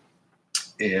season.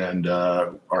 And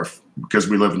because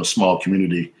we live in a small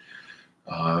community,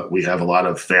 we have a lot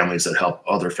of families that help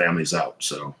other families out.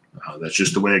 So that's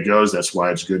just the way it goes. That's why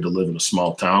it's good to live in a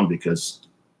small town, because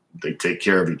they take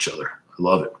care of each other. I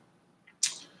love it.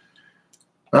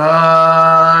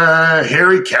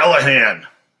 Harry Callahan.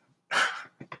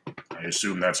 I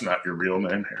assume that's not your real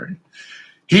name, Harry.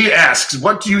 He asks,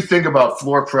 what do you think about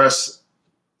floor press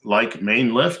like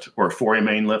main lift, or for a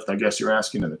main lift, I guess you're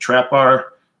asking, in the trap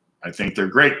bar? I think they're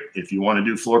great. If you want to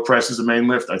do floor press as a main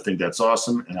lift, I think that's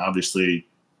awesome. And obviously,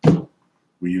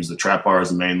 we use the trap bar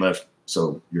as a main lift,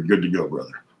 so you're good to go,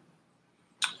 brother.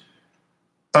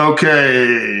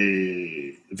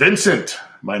 Okay, Vincent,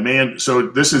 my man. So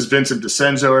this is Vincent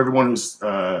DeCenzo. Everyone who's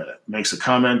makes a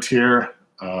comment here.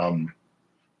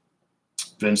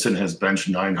 Vincent has benched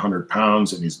 900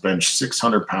 pounds, and he's benched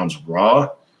 600 pounds raw.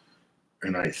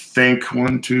 And I think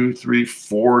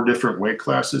 4 different weight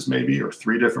classes, maybe, or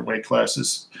 3 different weight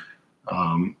classes.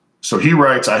 So he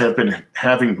writes, I have been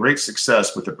having great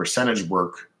success with the percentage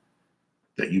work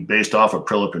that you based off of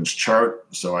Prilipin's chart.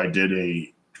 So I did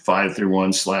a 5-through-1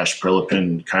 /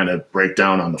 Prilipin kind of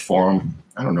breakdown on the forum,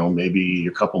 I don't know, maybe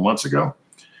a couple months ago.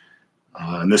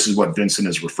 And this is what Vincent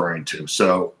is referring to.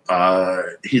 So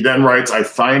he then writes, I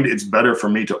find it's better for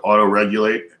me to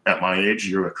auto-regulate at my age.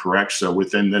 You're correct. So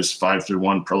within this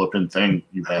 5-through-1 Prilipin thing,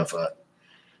 you have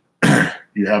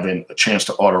a chance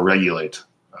to auto-regulate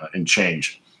and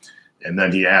change. And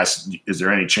then he asked, is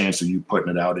there any chance of you putting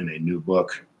it out in a new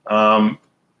book?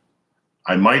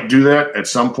 I might do that at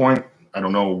some point. I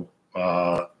don't know.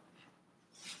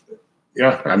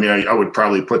 Yeah, I mean, I would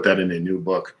probably put that in a new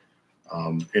book.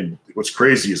 And what's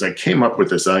crazy is I came up with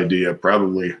this idea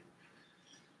probably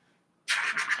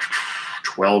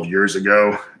 12 years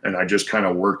ago, and I just kind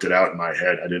of worked it out in my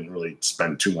head. I didn't really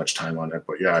spend too much time on it,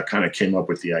 but yeah, I kind of came up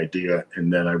with the idea,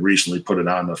 and then I recently put it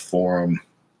on the forum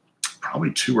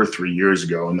probably 2 or 3 years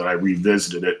ago, and then I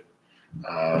revisited it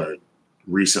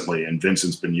recently, and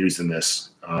Vincent's been using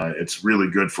this. It's really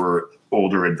good for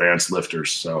older advanced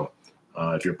lifters, so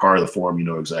if you're part of the forum, you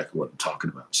know exactly what I'm talking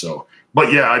about. So,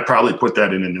 but yeah, I'd probably put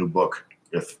that in a new book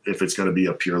if it's going to be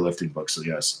a pure lifting book. So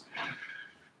yes.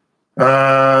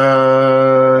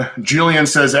 Julian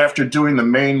says, after doing the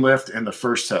main lift and the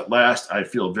first set last, I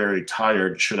feel very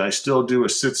tired. Should I still do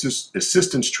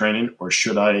assistance training, or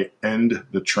should I end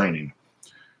the training?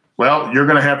 Well, you're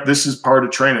going to have, this is part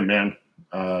of training, man.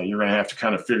 You're going to have to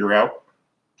kind of figure out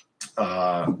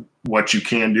what you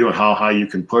can do and how high you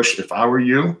can push. If I were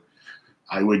you,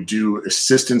 I would do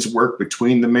assistance work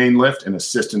between the main lift and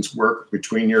assistance work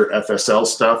between your FSL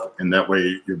stuff, and that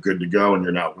way you're good to go and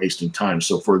you're not wasting time.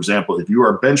 So, for example, if you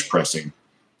are bench pressing,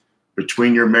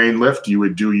 between your main lift, you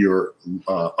would do your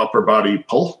upper body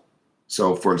pull.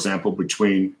 So, for example,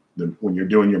 when you're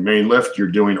doing your main lift,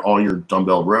 you're doing all your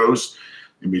dumbbell rows.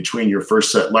 In between your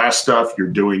first set last stuff, you're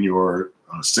doing your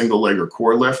single leg or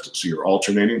core lift. So you're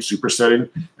alternating, supersetting,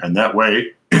 and that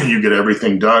way you get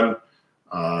everything done.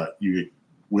 You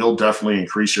will definitely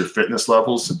increase your fitness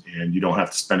levels, and you don't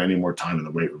have to spend any more time in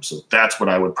the weight room. So that's what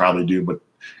I would probably do. But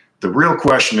the real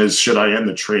question is, should I end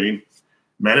the training?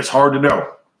 Man, it's hard to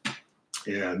know.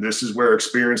 And this is where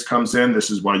experience comes in.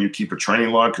 This is why you keep a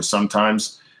training log, because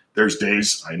sometimes there's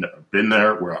days, I've been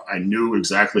there, where I knew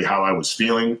exactly how I was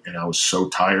feeling, and I was so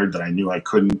tired that I knew I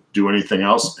couldn't do anything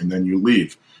else, and then you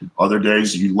leave. Other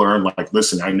days you learn, like,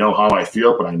 listen, I know how I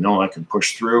feel, but I know I can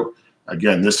push through.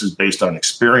 Again, this is based on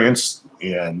experience,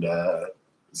 and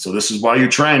so this is why you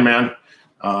train, man.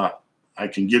 I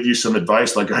can give you some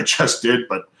advice like I just did,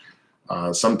 but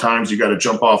sometimes you got to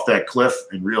jump off that cliff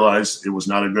and realize it was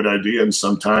not a good idea, and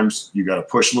sometimes you got to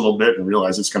push a little bit and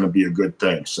realize it's going to be a good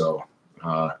thing. So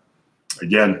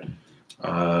again,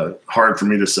 hard for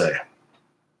me to say.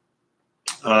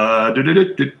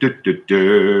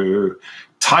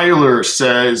 Tyler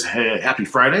says, hey, happy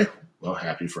Friday. Well,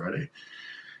 happy Friday.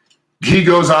 He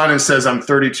goes on and says, I'm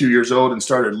 32 years old and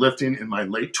started lifting in my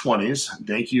late 20s.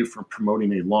 Thank you for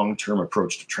promoting a long-term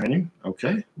approach to training.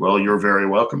 Okay, well, you're very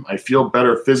welcome. I feel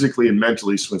better physically and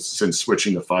mentally since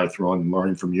switching to 5-through and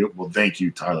learning from you. Well, thank you,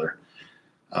 Tyler.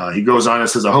 He goes on and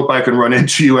says, I hope I can run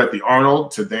into you at the Arnold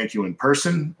to thank you in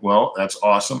person. Well, that's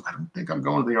awesome. I don't think I'm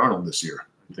going to the Arnold this year.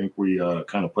 I think we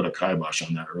kind of put a kibosh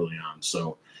on that early on.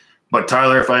 So, but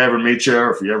Tyler, if I ever meet you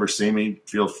or if you ever see me,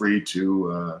 feel free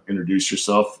to introduce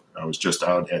yourself. I was just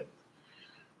out at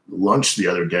lunch the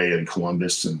other day in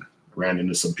Columbus and ran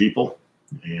into some people,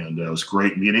 and it was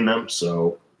great meeting them.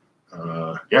 So,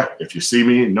 yeah, if you see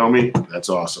me and know me, that's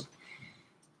awesome.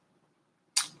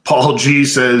 Paul G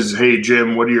says, hey,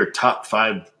 Jim, what are your top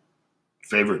 5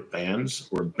 favorite bands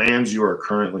or bands you are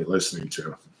currently listening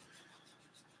to?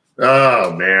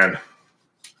 Oh, man.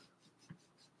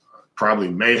 Probably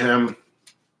Mayhem,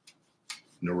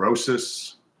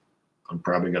 Neurosis. I'm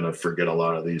probably going to forget a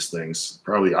lot of these things.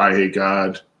 Probably I Hate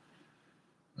God.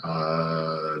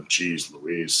 Geez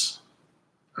Louise.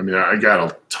 I mean, I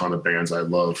got a ton of bands I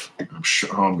love. I'm sure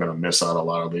I'm going to miss out a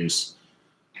lot of these.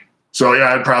 So,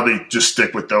 yeah, I'd probably just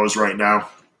stick with those right now.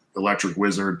 Electric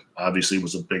Wizard, obviously,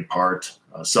 was a big part.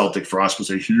 Celtic Frost was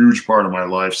a huge part of my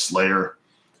life. Slayer.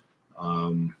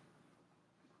 I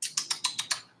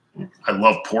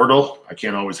love Portal. I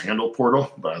can't always handle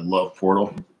Portal, but I love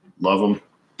Portal. Love them.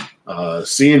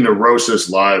 Seeing Neurosis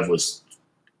live was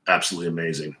absolutely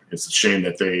amazing. It's a shame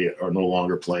that they are no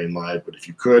longer playing live, but if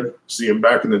you could see them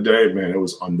back in the day, man, it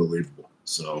was unbelievable.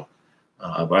 So,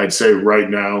 but I'd say right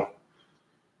now,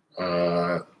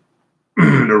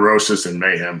 Neurosis and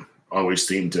Mayhem always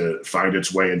seem to find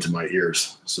its way into my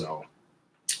ears. So,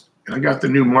 and I got the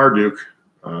new Marduk,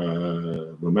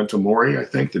 Memento Mori, I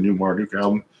think, the new Marduk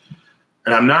album.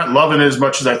 And I'm not loving it as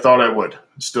much as I thought I would.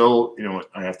 Still, you know,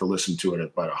 I have to listen to it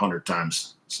about 100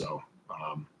 times. So,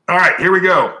 all right, here we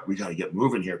go. We got to get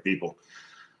moving here, people.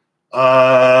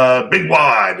 Big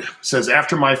Wad says,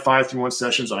 after my 5-3-1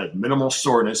 sessions, I have minimal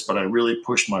soreness, but I really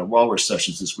pushed my walrus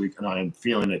sessions this week, and I am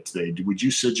feeling it today. Would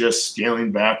you suggest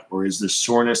scaling back, or is this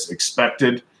soreness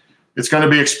expected? It's going to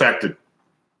be expected.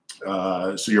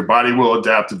 So your body will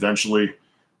adapt eventually.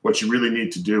 What you really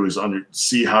need to do is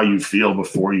see how you feel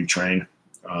before you train.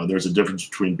 There's a difference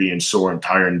between being sore and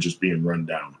tired and just being run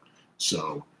down.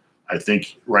 So I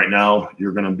think right now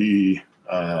you're going to be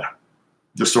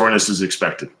the soreness is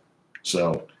expected.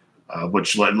 So,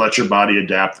 but let your body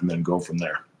adapt and then go from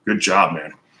there. Good job,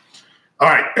 man. All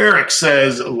right. Eric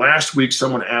says, last week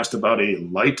someone asked about a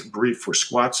light brief for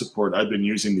squat support. I've been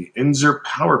using the Inzer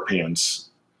Power Pants.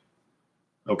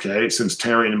 Okay. Since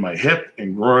tearing in my hip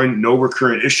and groin, no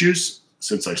recurrent issues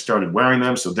since I started wearing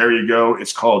them. So there you go.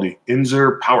 It's called the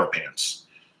Inzer Power Pants.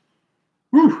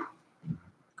 Whew.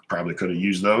 Probably could have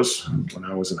used those when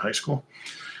I was in high school.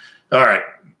 All right.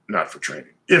 Not for training.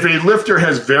 If a lifter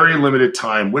has very limited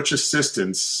time, which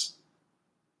assistants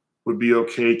would be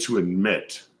okay to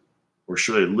admit? Or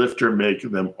should a lifter make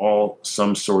them all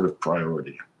some sort of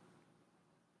priority?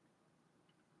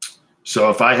 So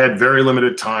if I had very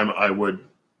limited time, I would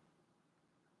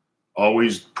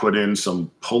always put in some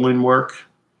pulling work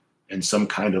and some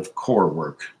kind of core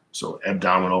work. So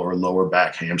abdominal or lower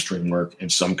back hamstring work and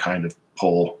some kind of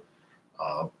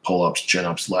pull-ups,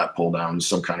 chin-ups, lat pull-downs,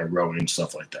 some kind of rowing,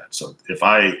 stuff like that. So if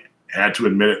I had to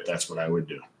admit it, that's what I would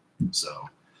do. So,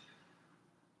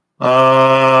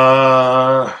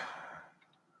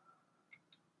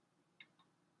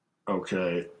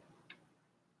 okay.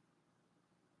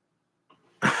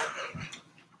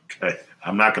 Okay,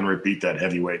 I'm not going to repeat that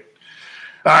heavyweight.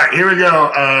 All right, here we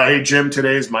go. Hey, Jim,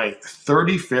 today is my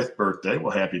 35th birthday.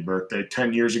 Well, happy birthday.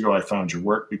 10 years ago, I found your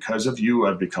work. Because of you,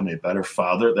 I've become a better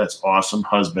father. That's awesome.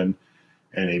 Husband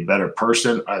and a better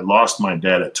person. I lost my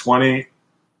dad at 20.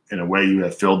 In a way, you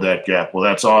have filled that gap. Well,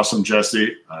 that's awesome,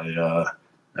 Jesse. That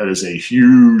is a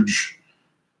huge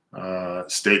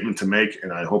statement to make,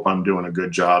 and I hope I'm doing a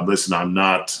good job. Listen, I'm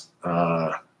not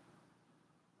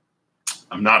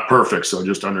perfect, so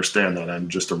just understand that I'm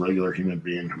just a regular human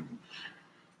being who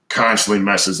constantly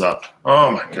messes up.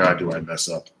 Oh my God, do I mess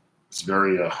up? It's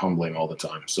very humbling all the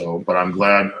time. So, but I'm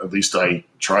glad at least I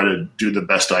try to do the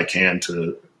best I can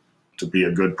to be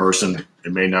a good person.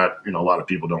 It may not, a lot of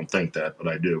people don't think that, but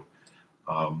I do.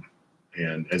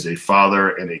 And as a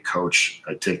father and a coach,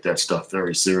 I take that stuff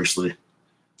very seriously.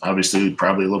 Obviously,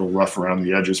 probably a little rough around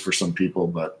the edges for some people,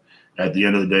 but at the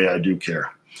end of the day, I do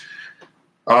care.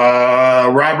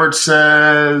 Robert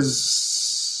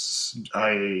says,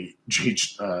 he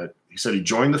said he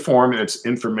joined the forum and it's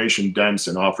information dense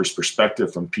and offers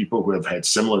perspective from people who have had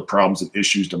similar problems and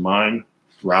issues to mine.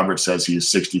 Robert says he is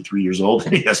 63 years old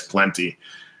and he has plenty.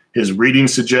 His reading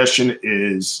suggestion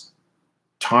is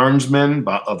Tarnsman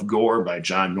of Gore by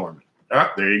John Norman.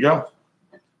 Ah, there you go.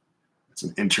 It's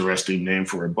an interesting name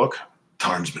for a book.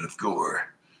 Tarnsman of Gore.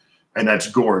 And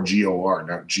that's Gore, G-O-R,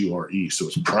 not G-R-E. So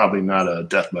it's probably not a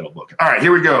death metal book. All right,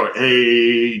 here we go.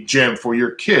 Hey, Jim, for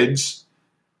your kids,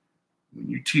 when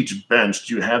you teach bench,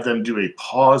 do you have them do a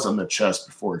pause on the chest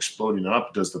before exploding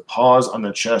up? Does the pause on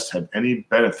the chest have any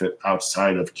benefit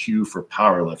outside of cue for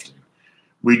powerlifting?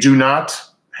 We do not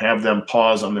have them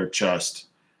pause on their chest.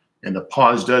 And the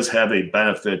pause does have a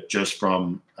benefit just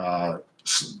from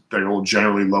they will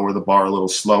generally lower the bar a little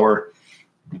slower.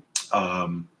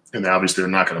 And obviously they're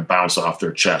not going to bounce off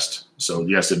their chest. So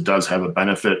yes, it does have a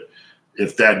benefit.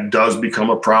 If that does become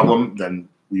a problem, then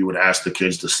we would ask the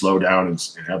kids to slow down and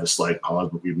have a slight pause,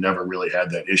 but we've never really had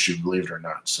that issue, believe it or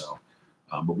not. So,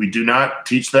 but we do not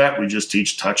teach that. We just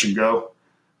teach touch and go.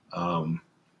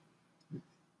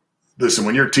 Listen,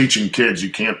 when you're teaching kids, you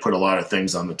can't put a lot of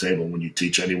things on the table when you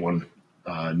teach anyone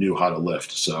new how to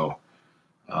lift. So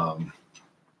I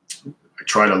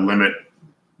try to limit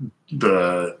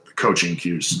the coaching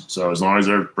cues. So as long as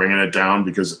they're bringing it down,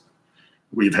 because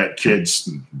we've had kids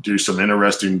do some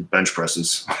interesting bench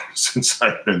presses since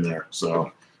I've been there.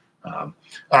 So, all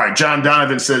right. John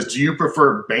Donovan says, do you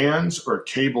prefer bands or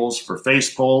cables for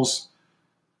face pulls?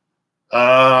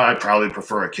 I probably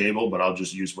prefer a cable, but I'll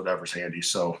just use whatever's handy.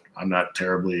 So I'm not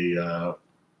terribly,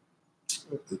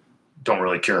 don't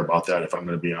really care about that if I'm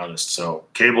going to be honest. So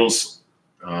cables,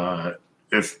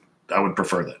 if I would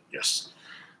prefer that. Yes.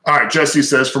 All right, Jesse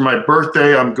says, for my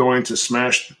birthday, I'm going to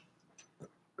smash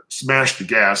the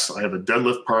gas. I have a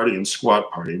deadlift party and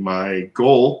squat party. My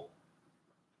goal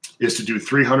is to do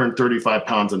 335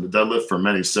 pounds on the deadlift for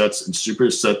many sets and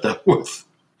superset that with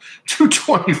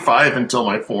 225 until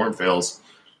my form fails.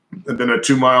 And then a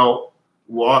 2-mile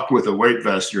walk with a weight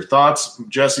vest. Your thoughts,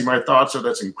 Jesse? My thoughts are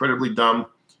that's incredibly dumb.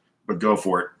 but go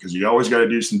for it, because you always got to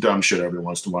do some dumb shit every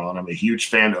once in a while. And I'm a huge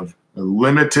fan of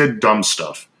limited dumb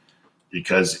stuff,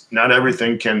 because not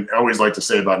everything can. I always like to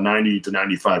say about 90 to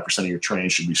 95% of your training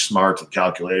should be smart and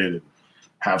calculated and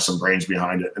have some brains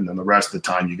behind it. And then the rest of the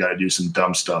time, you got to do some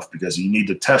dumb stuff, because you need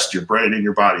to test your brain and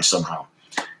your body somehow.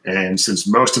 And since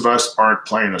most of us aren't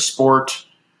playing a sport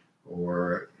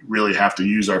or really have to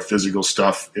use our physical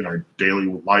stuff in our daily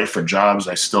life or jobs,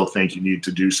 I still think you need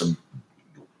to do some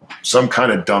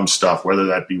kind of dumb stuff, whether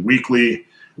that be weekly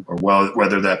or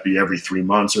whether that be every 3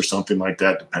 months or something like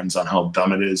that. Depends on how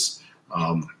dumb it is.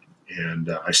 I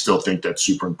still think that's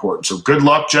super important. So good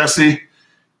luck, Jesse.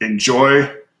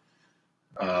 Enjoy,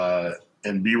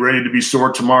 and be ready to be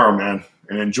sore tomorrow, man.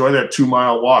 And enjoy that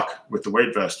 2-mile walk with the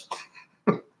weight vest.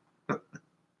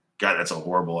 God, that's a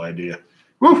horrible idea.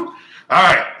 Woo! All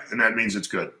right, and that means it's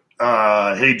good.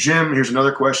 Hey, Jim, here's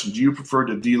another question. Do you prefer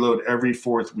to deload every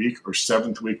 4th week or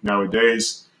 7th week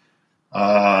nowadays?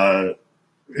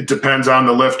 It depends on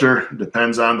the lifter. It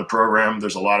depends on the program.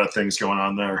 There's a lot of things going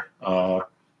on there. How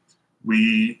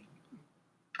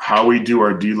we do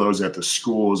our deloads at the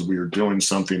school is we are doing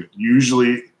something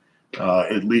usually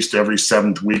at least every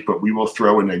 7th week, but we will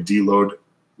throw in a deload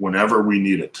whenever we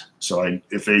need it. So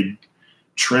if a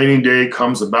training day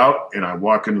comes about and I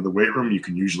walk into the weight room, you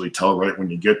can usually tell right when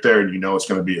you get there, and you know it's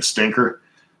going to be a stinker.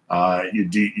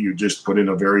 You just put in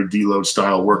a very deload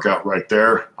style workout right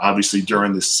there. Obviously,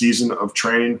 during the season of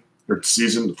training or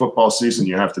the football season,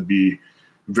 you have to be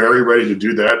very ready to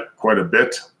do that quite a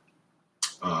bit.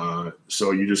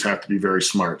 So you just have to be very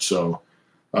smart. So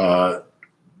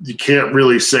you can't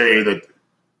really say that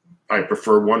I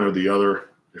prefer one or the other,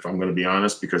 if I'm going to be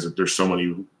honest, because there's so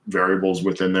many variables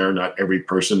within there. Not every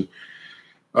person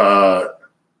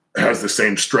has the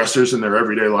same stressors in their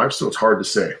everyday life, so it's hard to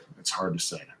say.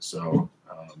 So,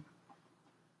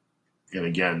 and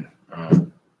again,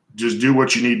 just do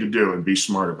what you need to do and be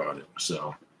smart about it.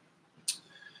 So,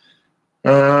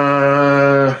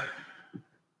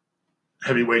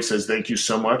 Heavyweight says, thank you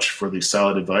so much for the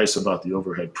solid advice about the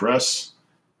overhead press.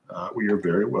 We are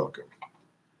very welcome.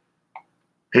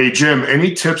 Hey, Jim,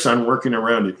 any tips on working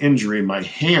around an injury? My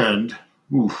hand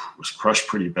was crushed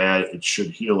pretty bad. It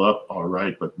should heal up all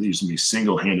right, but leaves me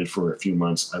single-handed for a few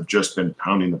months. I've just been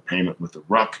pounding the pavement with a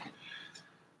ruck.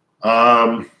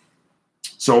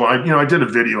 So I did a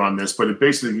video on this, but it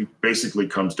basically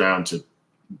comes down to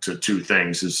two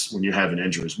things. Is when you have an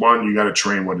injury. One, you got to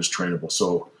train what is trainable.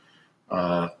 So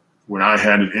when I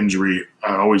had an injury,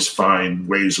 I always find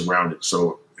ways around it.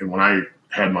 And when I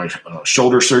had my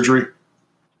shoulder surgery,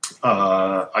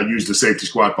 I used a safety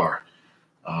squat bar.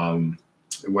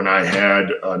 When I had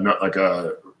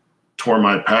tore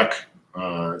my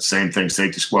pec, same thing,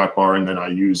 safety squat bar. And then I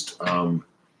used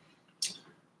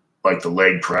like the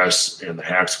leg press and the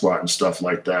hack squat and stuff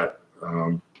like that.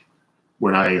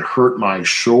 When I hurt my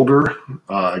shoulder,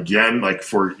 again, like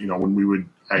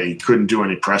I couldn't do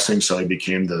any pressing. So I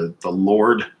became the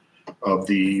lord of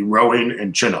the rowing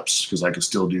and chin-ups, because I could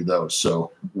still do those.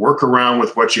 So work around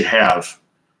with what you have.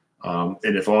 And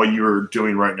if all you're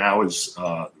doing right now is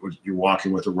you're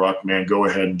walking with a ruck, man, go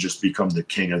ahead and just become the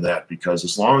king of that. Because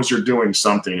as long as you're doing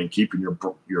something and keeping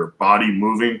your body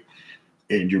moving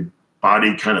and your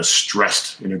body kind of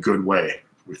stressed in a good way,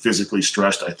 physically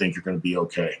stressed, I think you're going to be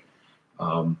okay.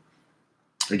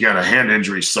 Again, a hand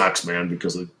injury sucks, man,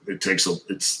 because it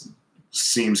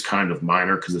seems kind of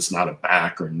minor because it's not a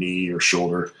back or knee or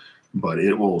shoulder, but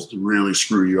it will really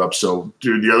screw you up. So,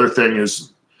 dude, the other thing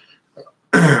is,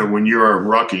 when you're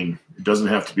rucking, it doesn't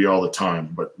have to be all the time,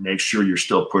 but make sure you're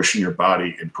still pushing your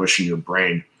body and pushing your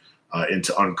brain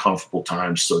into uncomfortable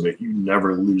times so that you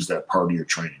never lose that part of your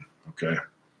training. Okay.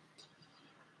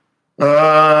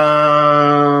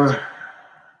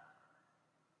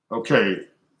 Okay.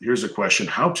 Here's a question.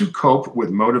 How to cope with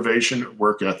motivation,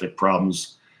 work ethic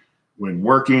problems when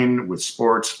working with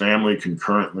sports, family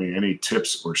concurrently? Any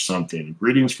tips or something?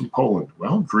 Greetings from Poland.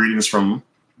 Well, greetings from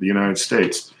the United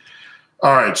States.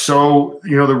 All right, so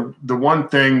the one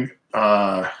thing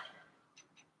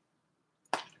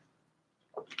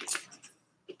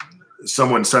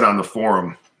someone said on the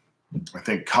forum, I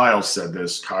think Kyle said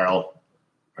this. Kyle,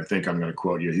 I think I'm going to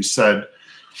quote you. He said,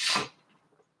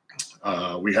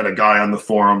 we had a guy on the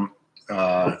forum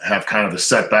have kind of a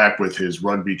setback with his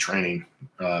rugby training,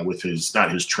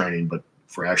 not his training, but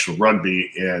for actual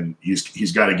rugby, and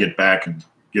he's got to get back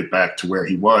to where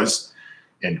he was.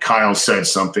 And Kyle said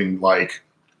something like,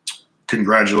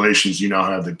 congratulations, you now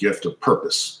have the gift of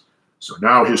purpose. So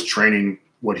now his training,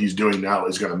 what he's doing now,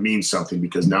 is going to mean something,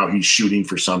 because now he's shooting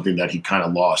for something that he kind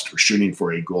of lost, or shooting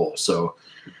for a goal. So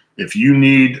if you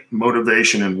need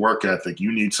motivation and work ethic,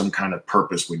 you need some kind of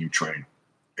purpose when you train.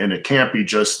 And it can't be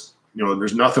just,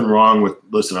 there's nothing wrong with,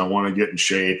 listen, I want to get in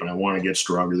shape and I want to get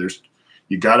stronger.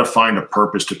 You got to find a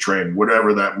purpose to train,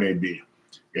 whatever that may be.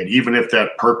 And even if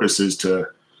that purpose is to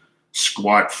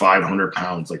squat 500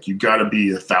 pounds, like you got to be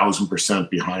 1,000%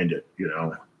 behind it,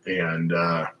 And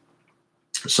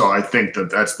so I think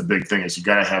that's the big thing is you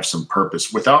got to have some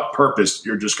purpose. Without purpose,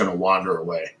 you're just going to wander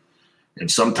away. And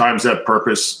sometimes that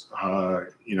purpose,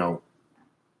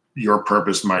 your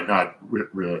purpose might not,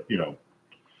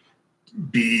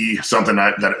 be something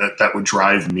that would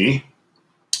drive me,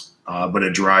 but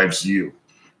it drives you.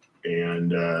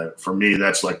 And for me,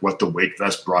 that's like what the weight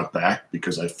vest brought back,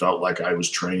 because I felt like I was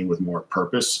training with more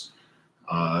purpose.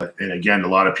 And again, a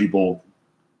lot of people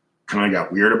kind of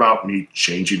got weird about me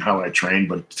changing how I trained,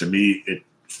 but to me, it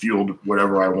fueled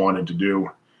whatever I wanted to do.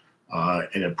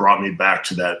 And it brought me back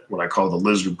to that, what I call the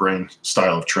lizard brain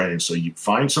style of training. So you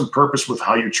find some purpose with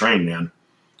how you train, man.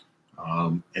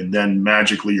 And then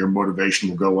magically your motivation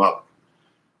will go up.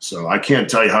 So I can't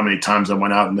tell you how many times I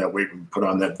went out in that weight room, put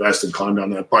on that vest and climbed on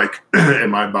that bike,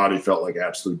 and my body felt like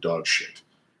absolute dog shit.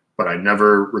 But I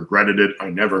never regretted it.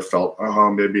 I never felt,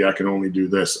 maybe I can only do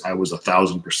this. I was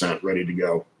 1,000% ready to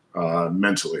go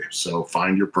mentally. So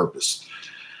find your purpose.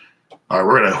 All right,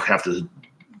 we're going to have to,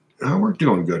 we're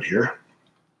doing good here.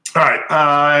 All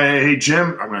right. Hey,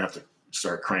 Jim, I'm going to have to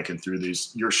start cranking through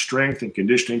these. Your strength and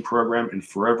conditioning program in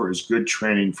Forever is good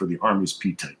training for the Army's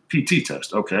PT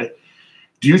test. Okay.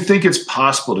 Do you think it's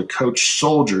possible to coach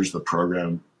soldiers the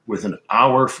program with an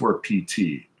hour for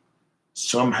PT?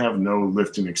 Some have no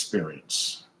lifting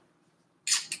experience.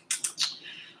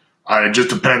 It just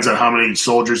depends on how many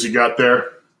soldiers you got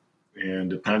there,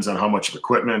 and depends on how much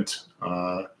equipment.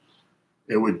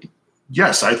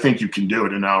 Yes, I think you can do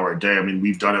it an hour a day. I mean,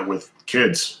 we've done it with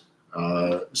kids.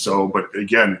 But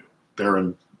again,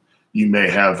 you may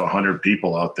have 100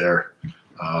 people out there.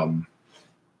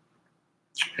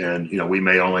 And, we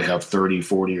may only have 30,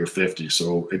 40, or 50.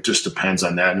 So it just depends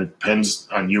on that. And it depends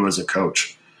on you as a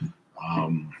coach.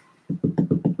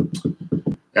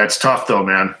 That's tough though,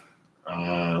 man.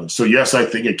 So yes, I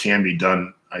think it can be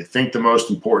done. I think the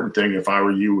most important thing, if I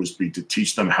were you, would be to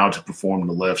teach them how to perform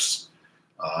the lifts,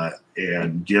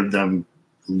 and give them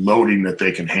loading that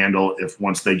they can handle if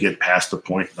once they get past the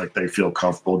point, like they feel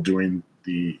comfortable doing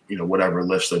the, whatever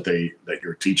lifts that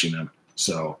you're teaching them.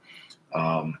 So,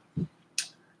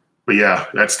 but yeah,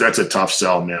 that's a tough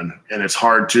sell, man. And it's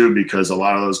hard too, because a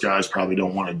lot of those guys probably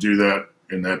don't want to do that.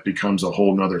 And that becomes a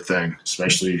whole nother thing,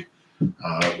 especially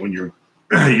when you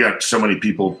got so many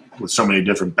people with so many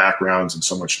different backgrounds and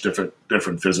so much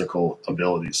different physical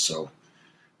abilities. So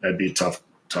that'd be tough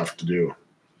to do.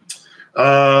 So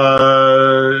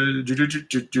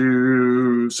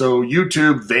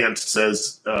YouTube Vance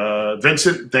says,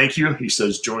 Vincent, thank you. He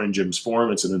says, join Jim's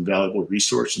forum. It's an invaluable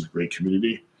resource in the great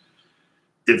community.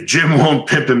 If Jim won't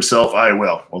pimp himself, I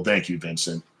will. Well, thank you,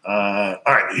 Vincent. All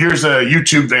right, here's a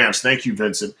YouTube Vance. Thank you,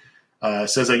 Vincent.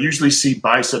 Says, I usually see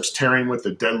biceps tearing with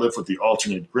the deadlift with the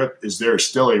alternate grip. Is there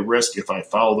still a risk if I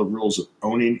follow the rules of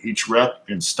owning each rep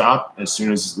and stop as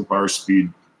soon as the bar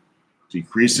speed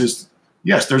decreases?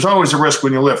 Yes, there's always a risk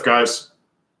when you lift, guys.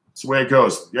 It's the way it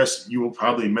goes. Yes, you will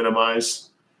probably minimize.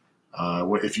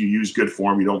 If you use good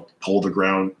form, you don't pull the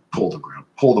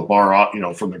bar off,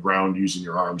 from the ground using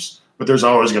your arms. But there's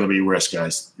always going to be risk,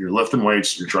 guys. You're lifting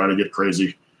weights. You're trying to get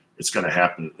crazy. It's going to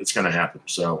happen. It's going to happen.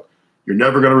 So you're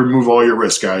never going to remove all your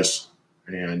risk, guys.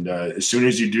 And as soon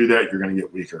as you do that, you're going to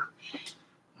get weaker.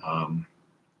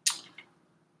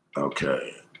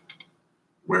 Okay.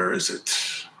 Where is it?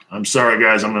 I'm sorry,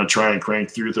 guys. I'm going to try and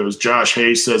crank through those. Josh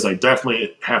Hayes says, I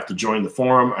definitely have to join the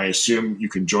forum. I assume you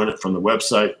can join it from the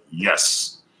website.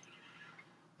 Yes.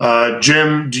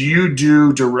 Jim, do you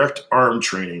do direct arm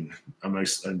training?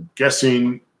 I'm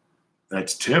guessing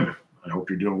that's Tim. I hope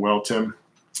you're doing well, Tim.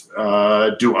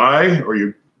 Do I,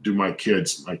 or do my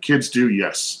kids? My kids do,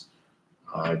 yes.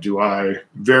 Do I?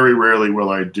 Very rarely will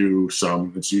I do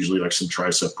some. It's usually like some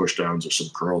tricep push downs or some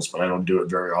curls, but I don't do it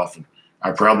very often.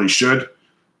 I probably should.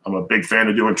 I'm a big fan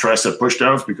of doing tricep push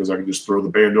downs because I can just throw the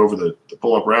band over the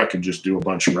pull-up rack and just do a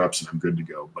bunch of reps and I'm good to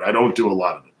go. But I don't do a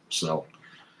lot of it. So,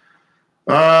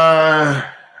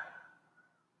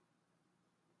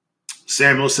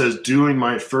 Samuel says, doing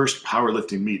my first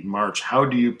powerlifting meet in March, how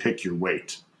do you pick your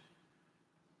weight?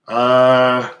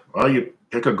 Well, you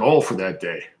pick a goal for that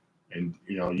day. And,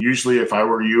 usually if I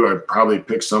were you, I'd probably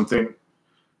pick something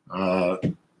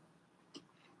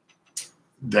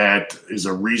that is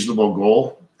a reasonable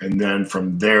goal. And then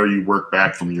from there, you work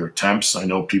back from your attempts. I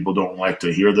know people don't like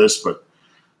to hear this, but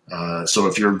so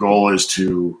if your goal is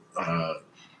to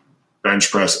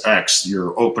bench press X,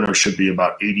 your opener should be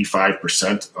about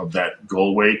 85% of that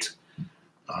goal weight.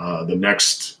 The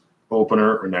next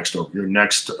opener or your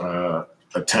next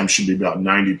attempt should be about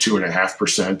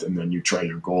 92.5%, and then you try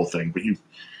your goal thing. But you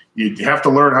have to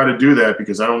learn how to do that,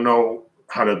 because I don't know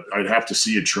I'd have to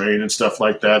see you train and stuff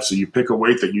like that. So you pick a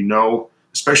weight that you know,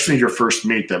 especially your first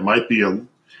meet, that might be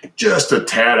just a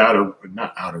tad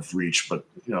not out of reach, but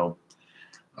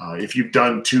if you've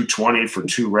done 220 for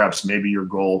 2 reps, maybe your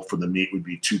goal for the meet would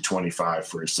be 225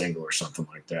 for a single or something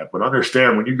like that. But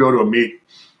understand, when you go to a meet,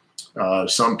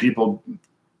 some people,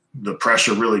 the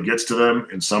pressure really gets to them,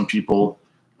 and some people,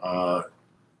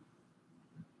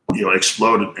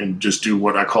 explode and just do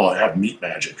what I call have meat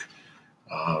magic.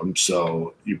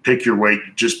 So you pick your weight,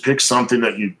 just pick something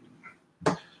that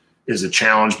is a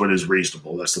challenge but is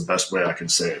reasonable. That's the best way I can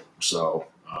say it. So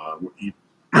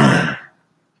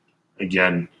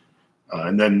again,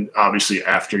 and then obviously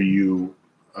after you,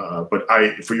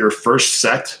 for your first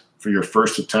set, for your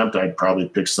first attempt, I'd probably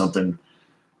pick something,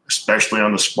 especially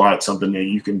on the squat, something that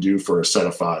you can do for a set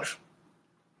of 5.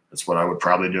 That's what I would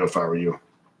probably do if I were you,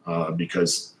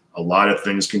 because a lot of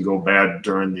things can go bad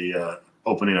during the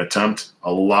opening attempt.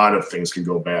 A lot of things can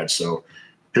go bad. So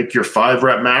pick your 5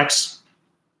 rep max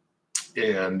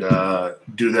and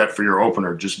do that for your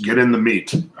opener. Just get in the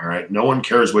meat. All right. No one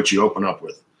cares what you open up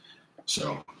with.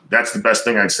 So that's the best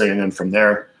thing I'd say. And then from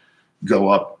there, go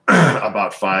up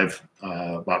about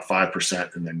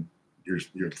 5%, and then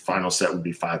your final set would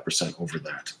be 5% over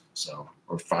that. So,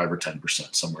 or 5 or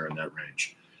 10%, somewhere in that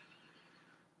range.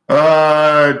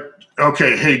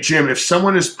 Okay. Hey, Jim, if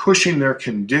someone is pushing their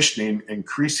conditioning,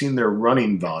 increasing their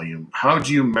running volume, how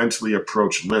do you mentally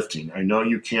approach lifting? I know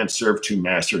you can't serve 2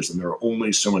 masters and there are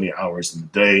only so many hours in the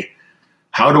day.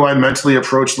 How do I mentally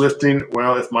approach lifting?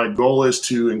 Well, if my goal is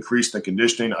to increase the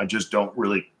conditioning, I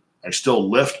still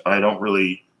lift, but I don't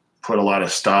really put a lot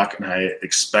of stock, and I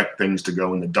expect things to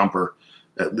go in the dumper,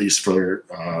 at least for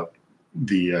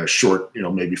the short,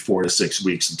 maybe 4 to 6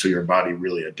 weeks until your body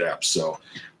really adapts. So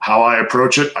how I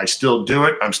approach it, I still do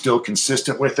it. I'm still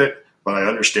consistent with it, but I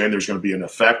understand there's going to be an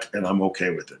effect, and I'm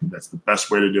okay with it. That's the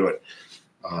best way to do it.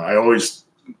 I always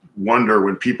wonder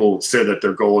when people say that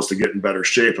their goal is to get in better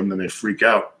shape and then they freak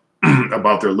out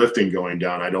about their lifting going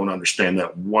down. I don't understand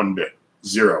that one bit.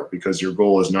 0, because your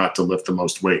goal is not to lift the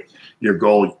most weight. Your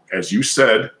goal, as you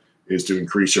said, is to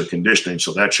increase your conditioning.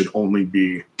 So that should only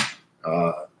be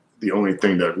the only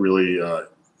thing that really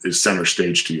is center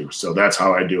stage to you. So that's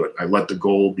how I do it. I let the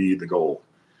goal be the goal.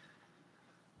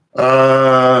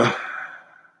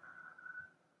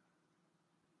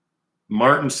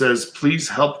 Martin says, please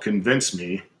help convince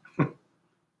me.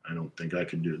 I don't think I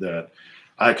can do that.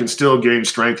 I can still gain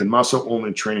strength and muscle,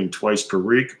 only training twice per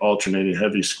week, alternating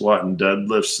heavy squat and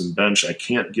deadlifts and bench. I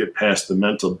can't get past the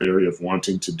mental barrier of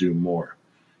wanting to do more.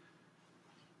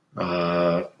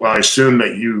 Well, I assume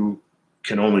that you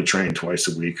can only train twice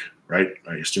a week, right?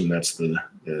 I assume that's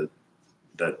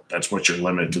that's what you're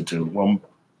limited to. Well,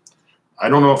 I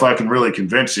don't know if I can really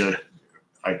convince you.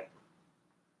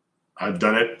 I've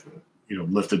done it,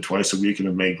 lifted twice a week and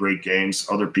have made great gains.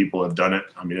 Other people have done it.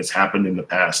 I mean, it's happened in the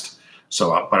past.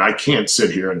 So, but I can't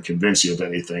sit here and convince you of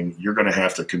anything. You're going to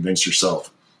have to convince yourself.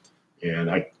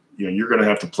 And you're going to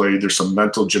have to play either some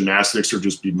mental gymnastics or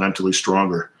just be mentally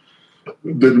stronger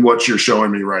than what you're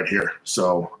showing me right here.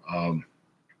 So,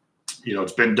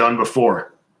 it's been done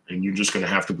before, and you're just going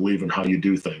to have to believe in how you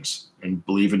do things and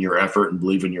believe in your effort and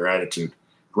believe in your attitude.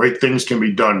 Great things can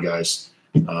be done, guys.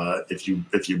 If you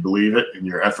believe it, and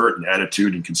your effort and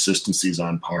attitude and consistency is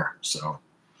on par. So,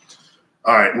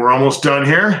 all right, we're almost done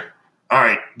here. All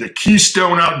right, the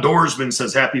Keystone Outdoorsman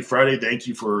says, happy Friday. Thank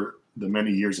you for the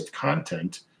many years of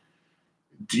content.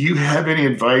 Do you have any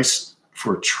advice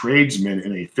for tradesmen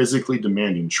in a physically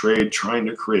demanding trade trying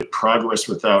to create progress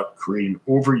without creating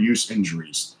overuse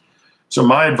injuries? So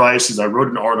my advice is, I wrote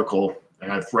an article,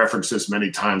 and I've referenced this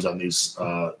many times on these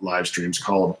live streams,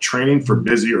 called Training for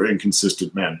Busy or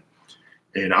Inconsistent Men.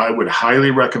 And I would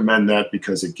highly recommend that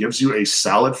because it gives you a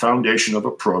solid foundation of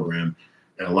a program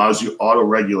and allows you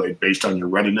auto-regulate based on your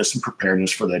readiness and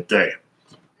preparedness for that day.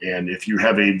 And if you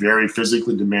have a very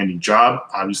physically demanding job,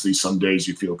 obviously some days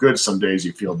you feel good, some days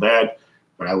you feel bad,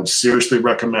 but I would seriously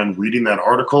recommend reading that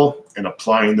article and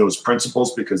applying those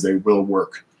principles, because they will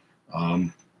work.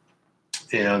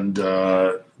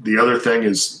 The other thing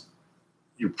is,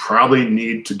 you probably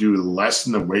need to do less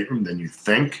in the weight room than you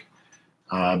think,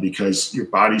 because your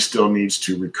body still needs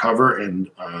to recover. And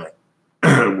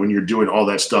when you're doing all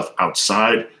that stuff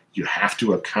outside, you have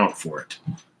to account for it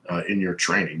in your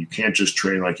training. You can't just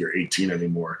train like you're 18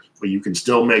 anymore, but you can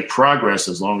still make progress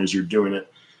as long as you're doing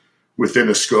it within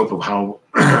the scope of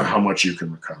how much you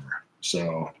can recover.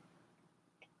 So,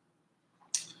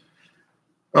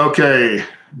 okay,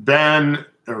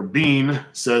 Bean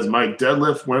says my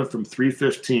deadlift went from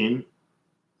 315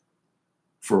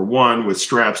 for 1 with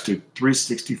straps to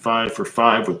 365 for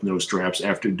 5 with no straps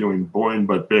after doing boring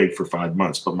but big for 5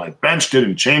 months. But my bench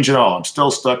didn't change at all. I'm still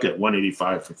stuck at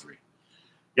 185 for 3.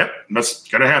 Yep, that's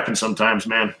going to happen sometimes,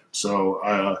 man.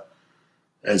 So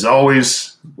as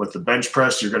always, with the bench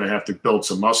press, you're going to have to build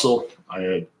some muscle,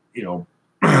 in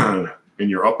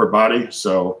your upper body.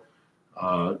 So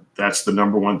that's the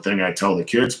number one thing I tell the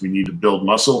kids. We need to build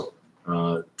muscle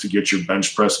to get your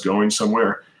bench press going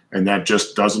somewhere. And that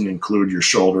just doesn't include your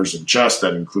shoulders and chest.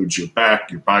 That includes your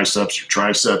back, your biceps, your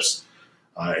triceps,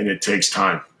 and it takes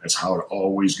time. That's how it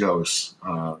always goes.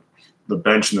 The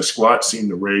bench and the squat seem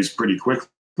to raise pretty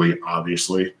quickly,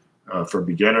 obviously, for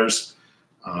beginners.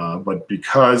 But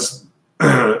because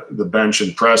the bench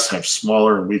and press have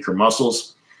smaller and weaker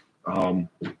muscles,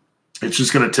 it's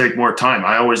just going to take more time.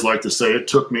 I always like to say it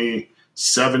took me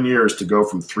 7 years to go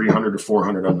from 300 to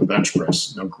 400 on the bench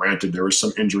press. Now, granted, there were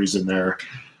some injuries in there,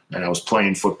 and I was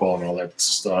playing football and all that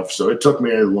stuff. So it took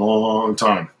me a long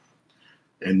time.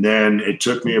 And then it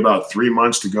took me about 3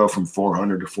 months to go from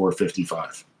 400 to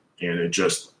 455.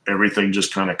 And everything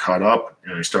just kind of caught up,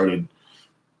 and I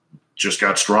just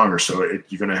got stronger. So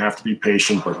you're going to have to be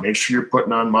patient, but make sure you're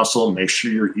putting on muscle. Make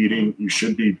sure you're eating. You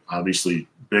should be obviously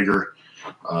bigger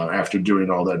after doing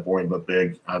all that boring but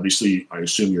big. Obviously, I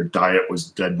assume your diet was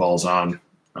dead balls on,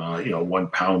 1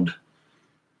 pound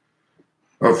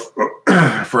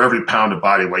for every pound of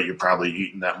body weight, you're probably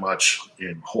eating that much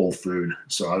in whole food.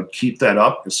 So I would keep that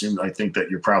up. I think that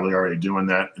you're probably already doing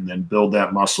that, and then build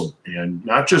that muscle and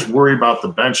not just worry about the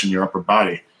bench in your upper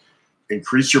body.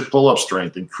 Increase your pull-up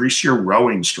strength, increase your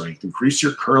rowing strength, increase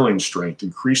your curling strength,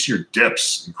 increase your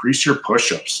dips, increase your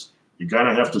push-ups. You're going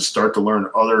to have to start to learn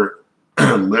other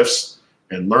lifts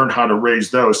and learn how to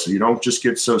raise those so you don't just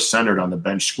get so centered on the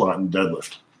bench, squat, and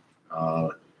deadlift.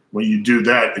 When you do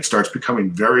that, it starts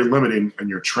becoming very limiting in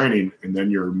your training, and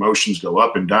then your motions go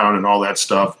up and down and all that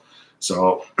stuff.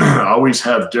 So always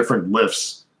have different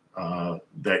lifts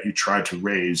that you try to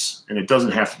raise, and it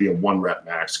doesn't have to be a 1 rep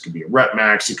max. It could be a rep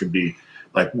max. It could be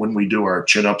like when we do our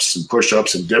chin-ups and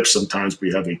push-ups and dips, sometimes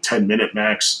we have a 10-minute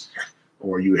max,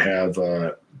 or you have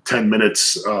 10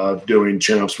 minutes doing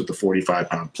chin-ups with the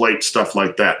 45-pound plate, stuff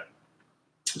like that.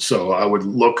 So I would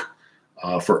look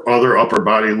for other upper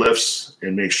body lifts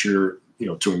and make sure,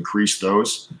 to increase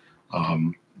those.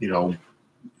 You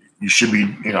should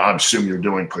be, I assume you're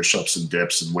doing push-ups and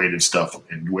dips and weighted stuff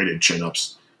and weighted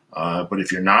chin-ups. But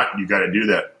if you're not, you got to do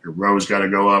that. Your row's got to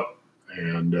go up.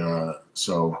 And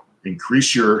so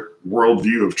increase your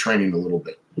worldview of training a little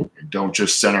bit. And don't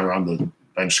just center on the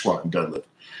bench, squat, and deadlift,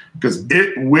 because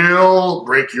it will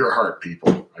break your heart,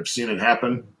 people. I've seen it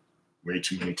happen way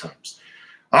too many times.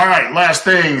 All right, last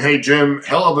thing. Hey, Jim,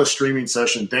 hell of a streaming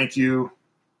session. Thank you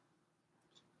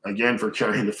again for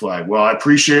carrying the flag. Well, I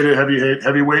appreciate it,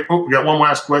 heavyweight. Oh, we got one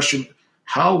last question.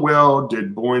 How well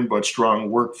did boring but strong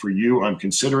work for you? I'm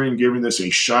considering giving this a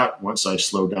shot once I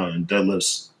slow down in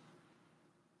deadlifts,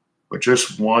 but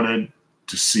just wanted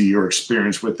to see your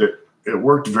experience with it. It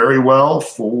worked very well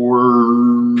for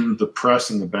the press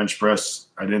and the bench press.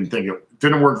 I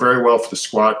didn't work very well for the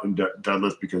squat and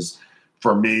deadlift because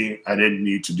for me, I didn't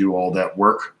need to do all that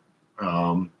work.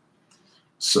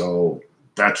 So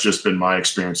that's just been my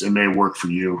experience. It may work for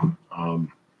you.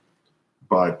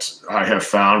 But I have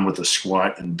found with the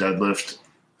squat and deadlift,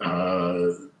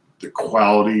 the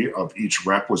quality of each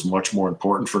rep was much more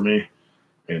important for me.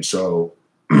 And so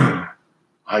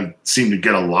I seem to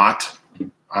get a lot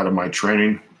out of my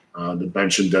training, the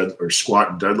bench and squat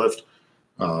and deadlift,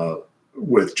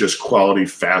 with just quality,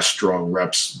 fast, strong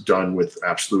reps done with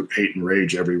absolute hate and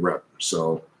rage every rep.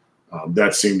 So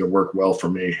that seemed to work well for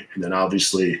me. And then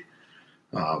obviously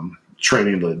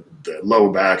training the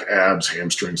low back, abs,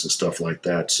 hamstrings, and stuff like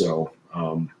that. So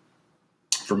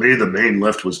for me, the main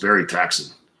lift was very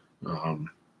taxing.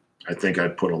 I think I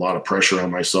put a lot of pressure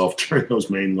on myself during those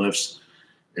main lifts.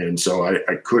 And so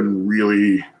I couldn't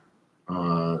really,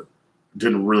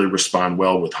 didn't really respond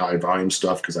well with high volume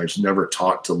stuff because I was never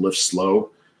taught to lift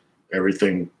slow.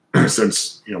 Everything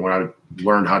since, when I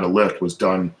learned how to lift was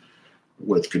done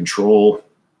with control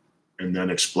and then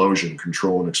explosion,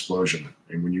 control and explosion.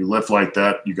 And when you lift like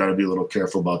that, you got to be a little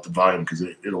careful about the volume because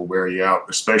it'll wear you out,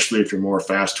 especially if you're more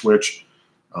fast twitch.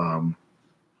 And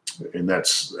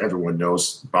that's, everyone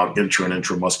knows about intra and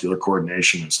intramuscular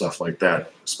coordination and stuff like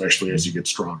that, especially as you get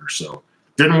stronger. So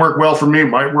didn't work well for me.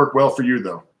 Might work well for you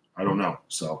though. I don't know.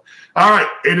 So, all right.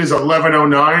 It is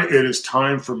 11:09. It is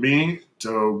time for me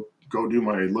to go do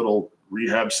my little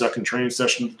rehab second training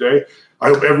session today. I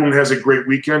hope everyone has a great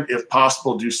weekend. If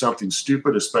possible, do something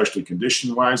stupid, especially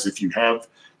condition-wise, if you have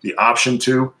the option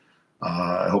to.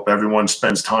 I hope everyone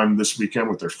spends time this weekend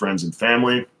with their friends and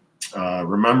family.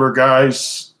 Remember,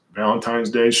 guys, Valentine's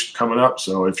Day is coming up.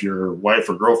 So if your wife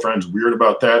or girlfriend's weird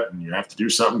about that and you have to do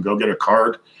something, go get a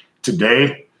card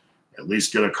today. At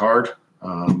least get a card.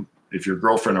 If your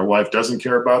girlfriend or wife doesn't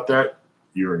care about that,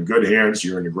 you're in good hands.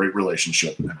 You're in a great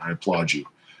relationship, and I applaud you.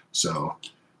 So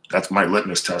that's my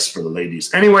litmus test for the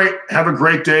ladies. Anyway, have a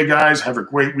great day, guys. Have a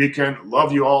great weekend.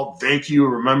 Love you all. Thank you.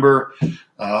 Remember,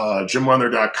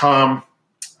 JimWendler.com.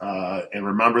 And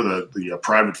remember the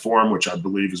private forum, which I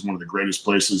believe is one of the greatest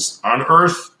places on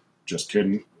earth. Just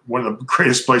kidding. One of the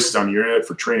greatest places on the internet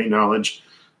for training knowledge.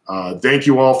 Thank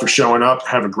you all for showing up.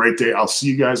 Have a great day. I'll see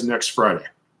you guys next Friday.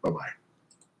 Bye-bye.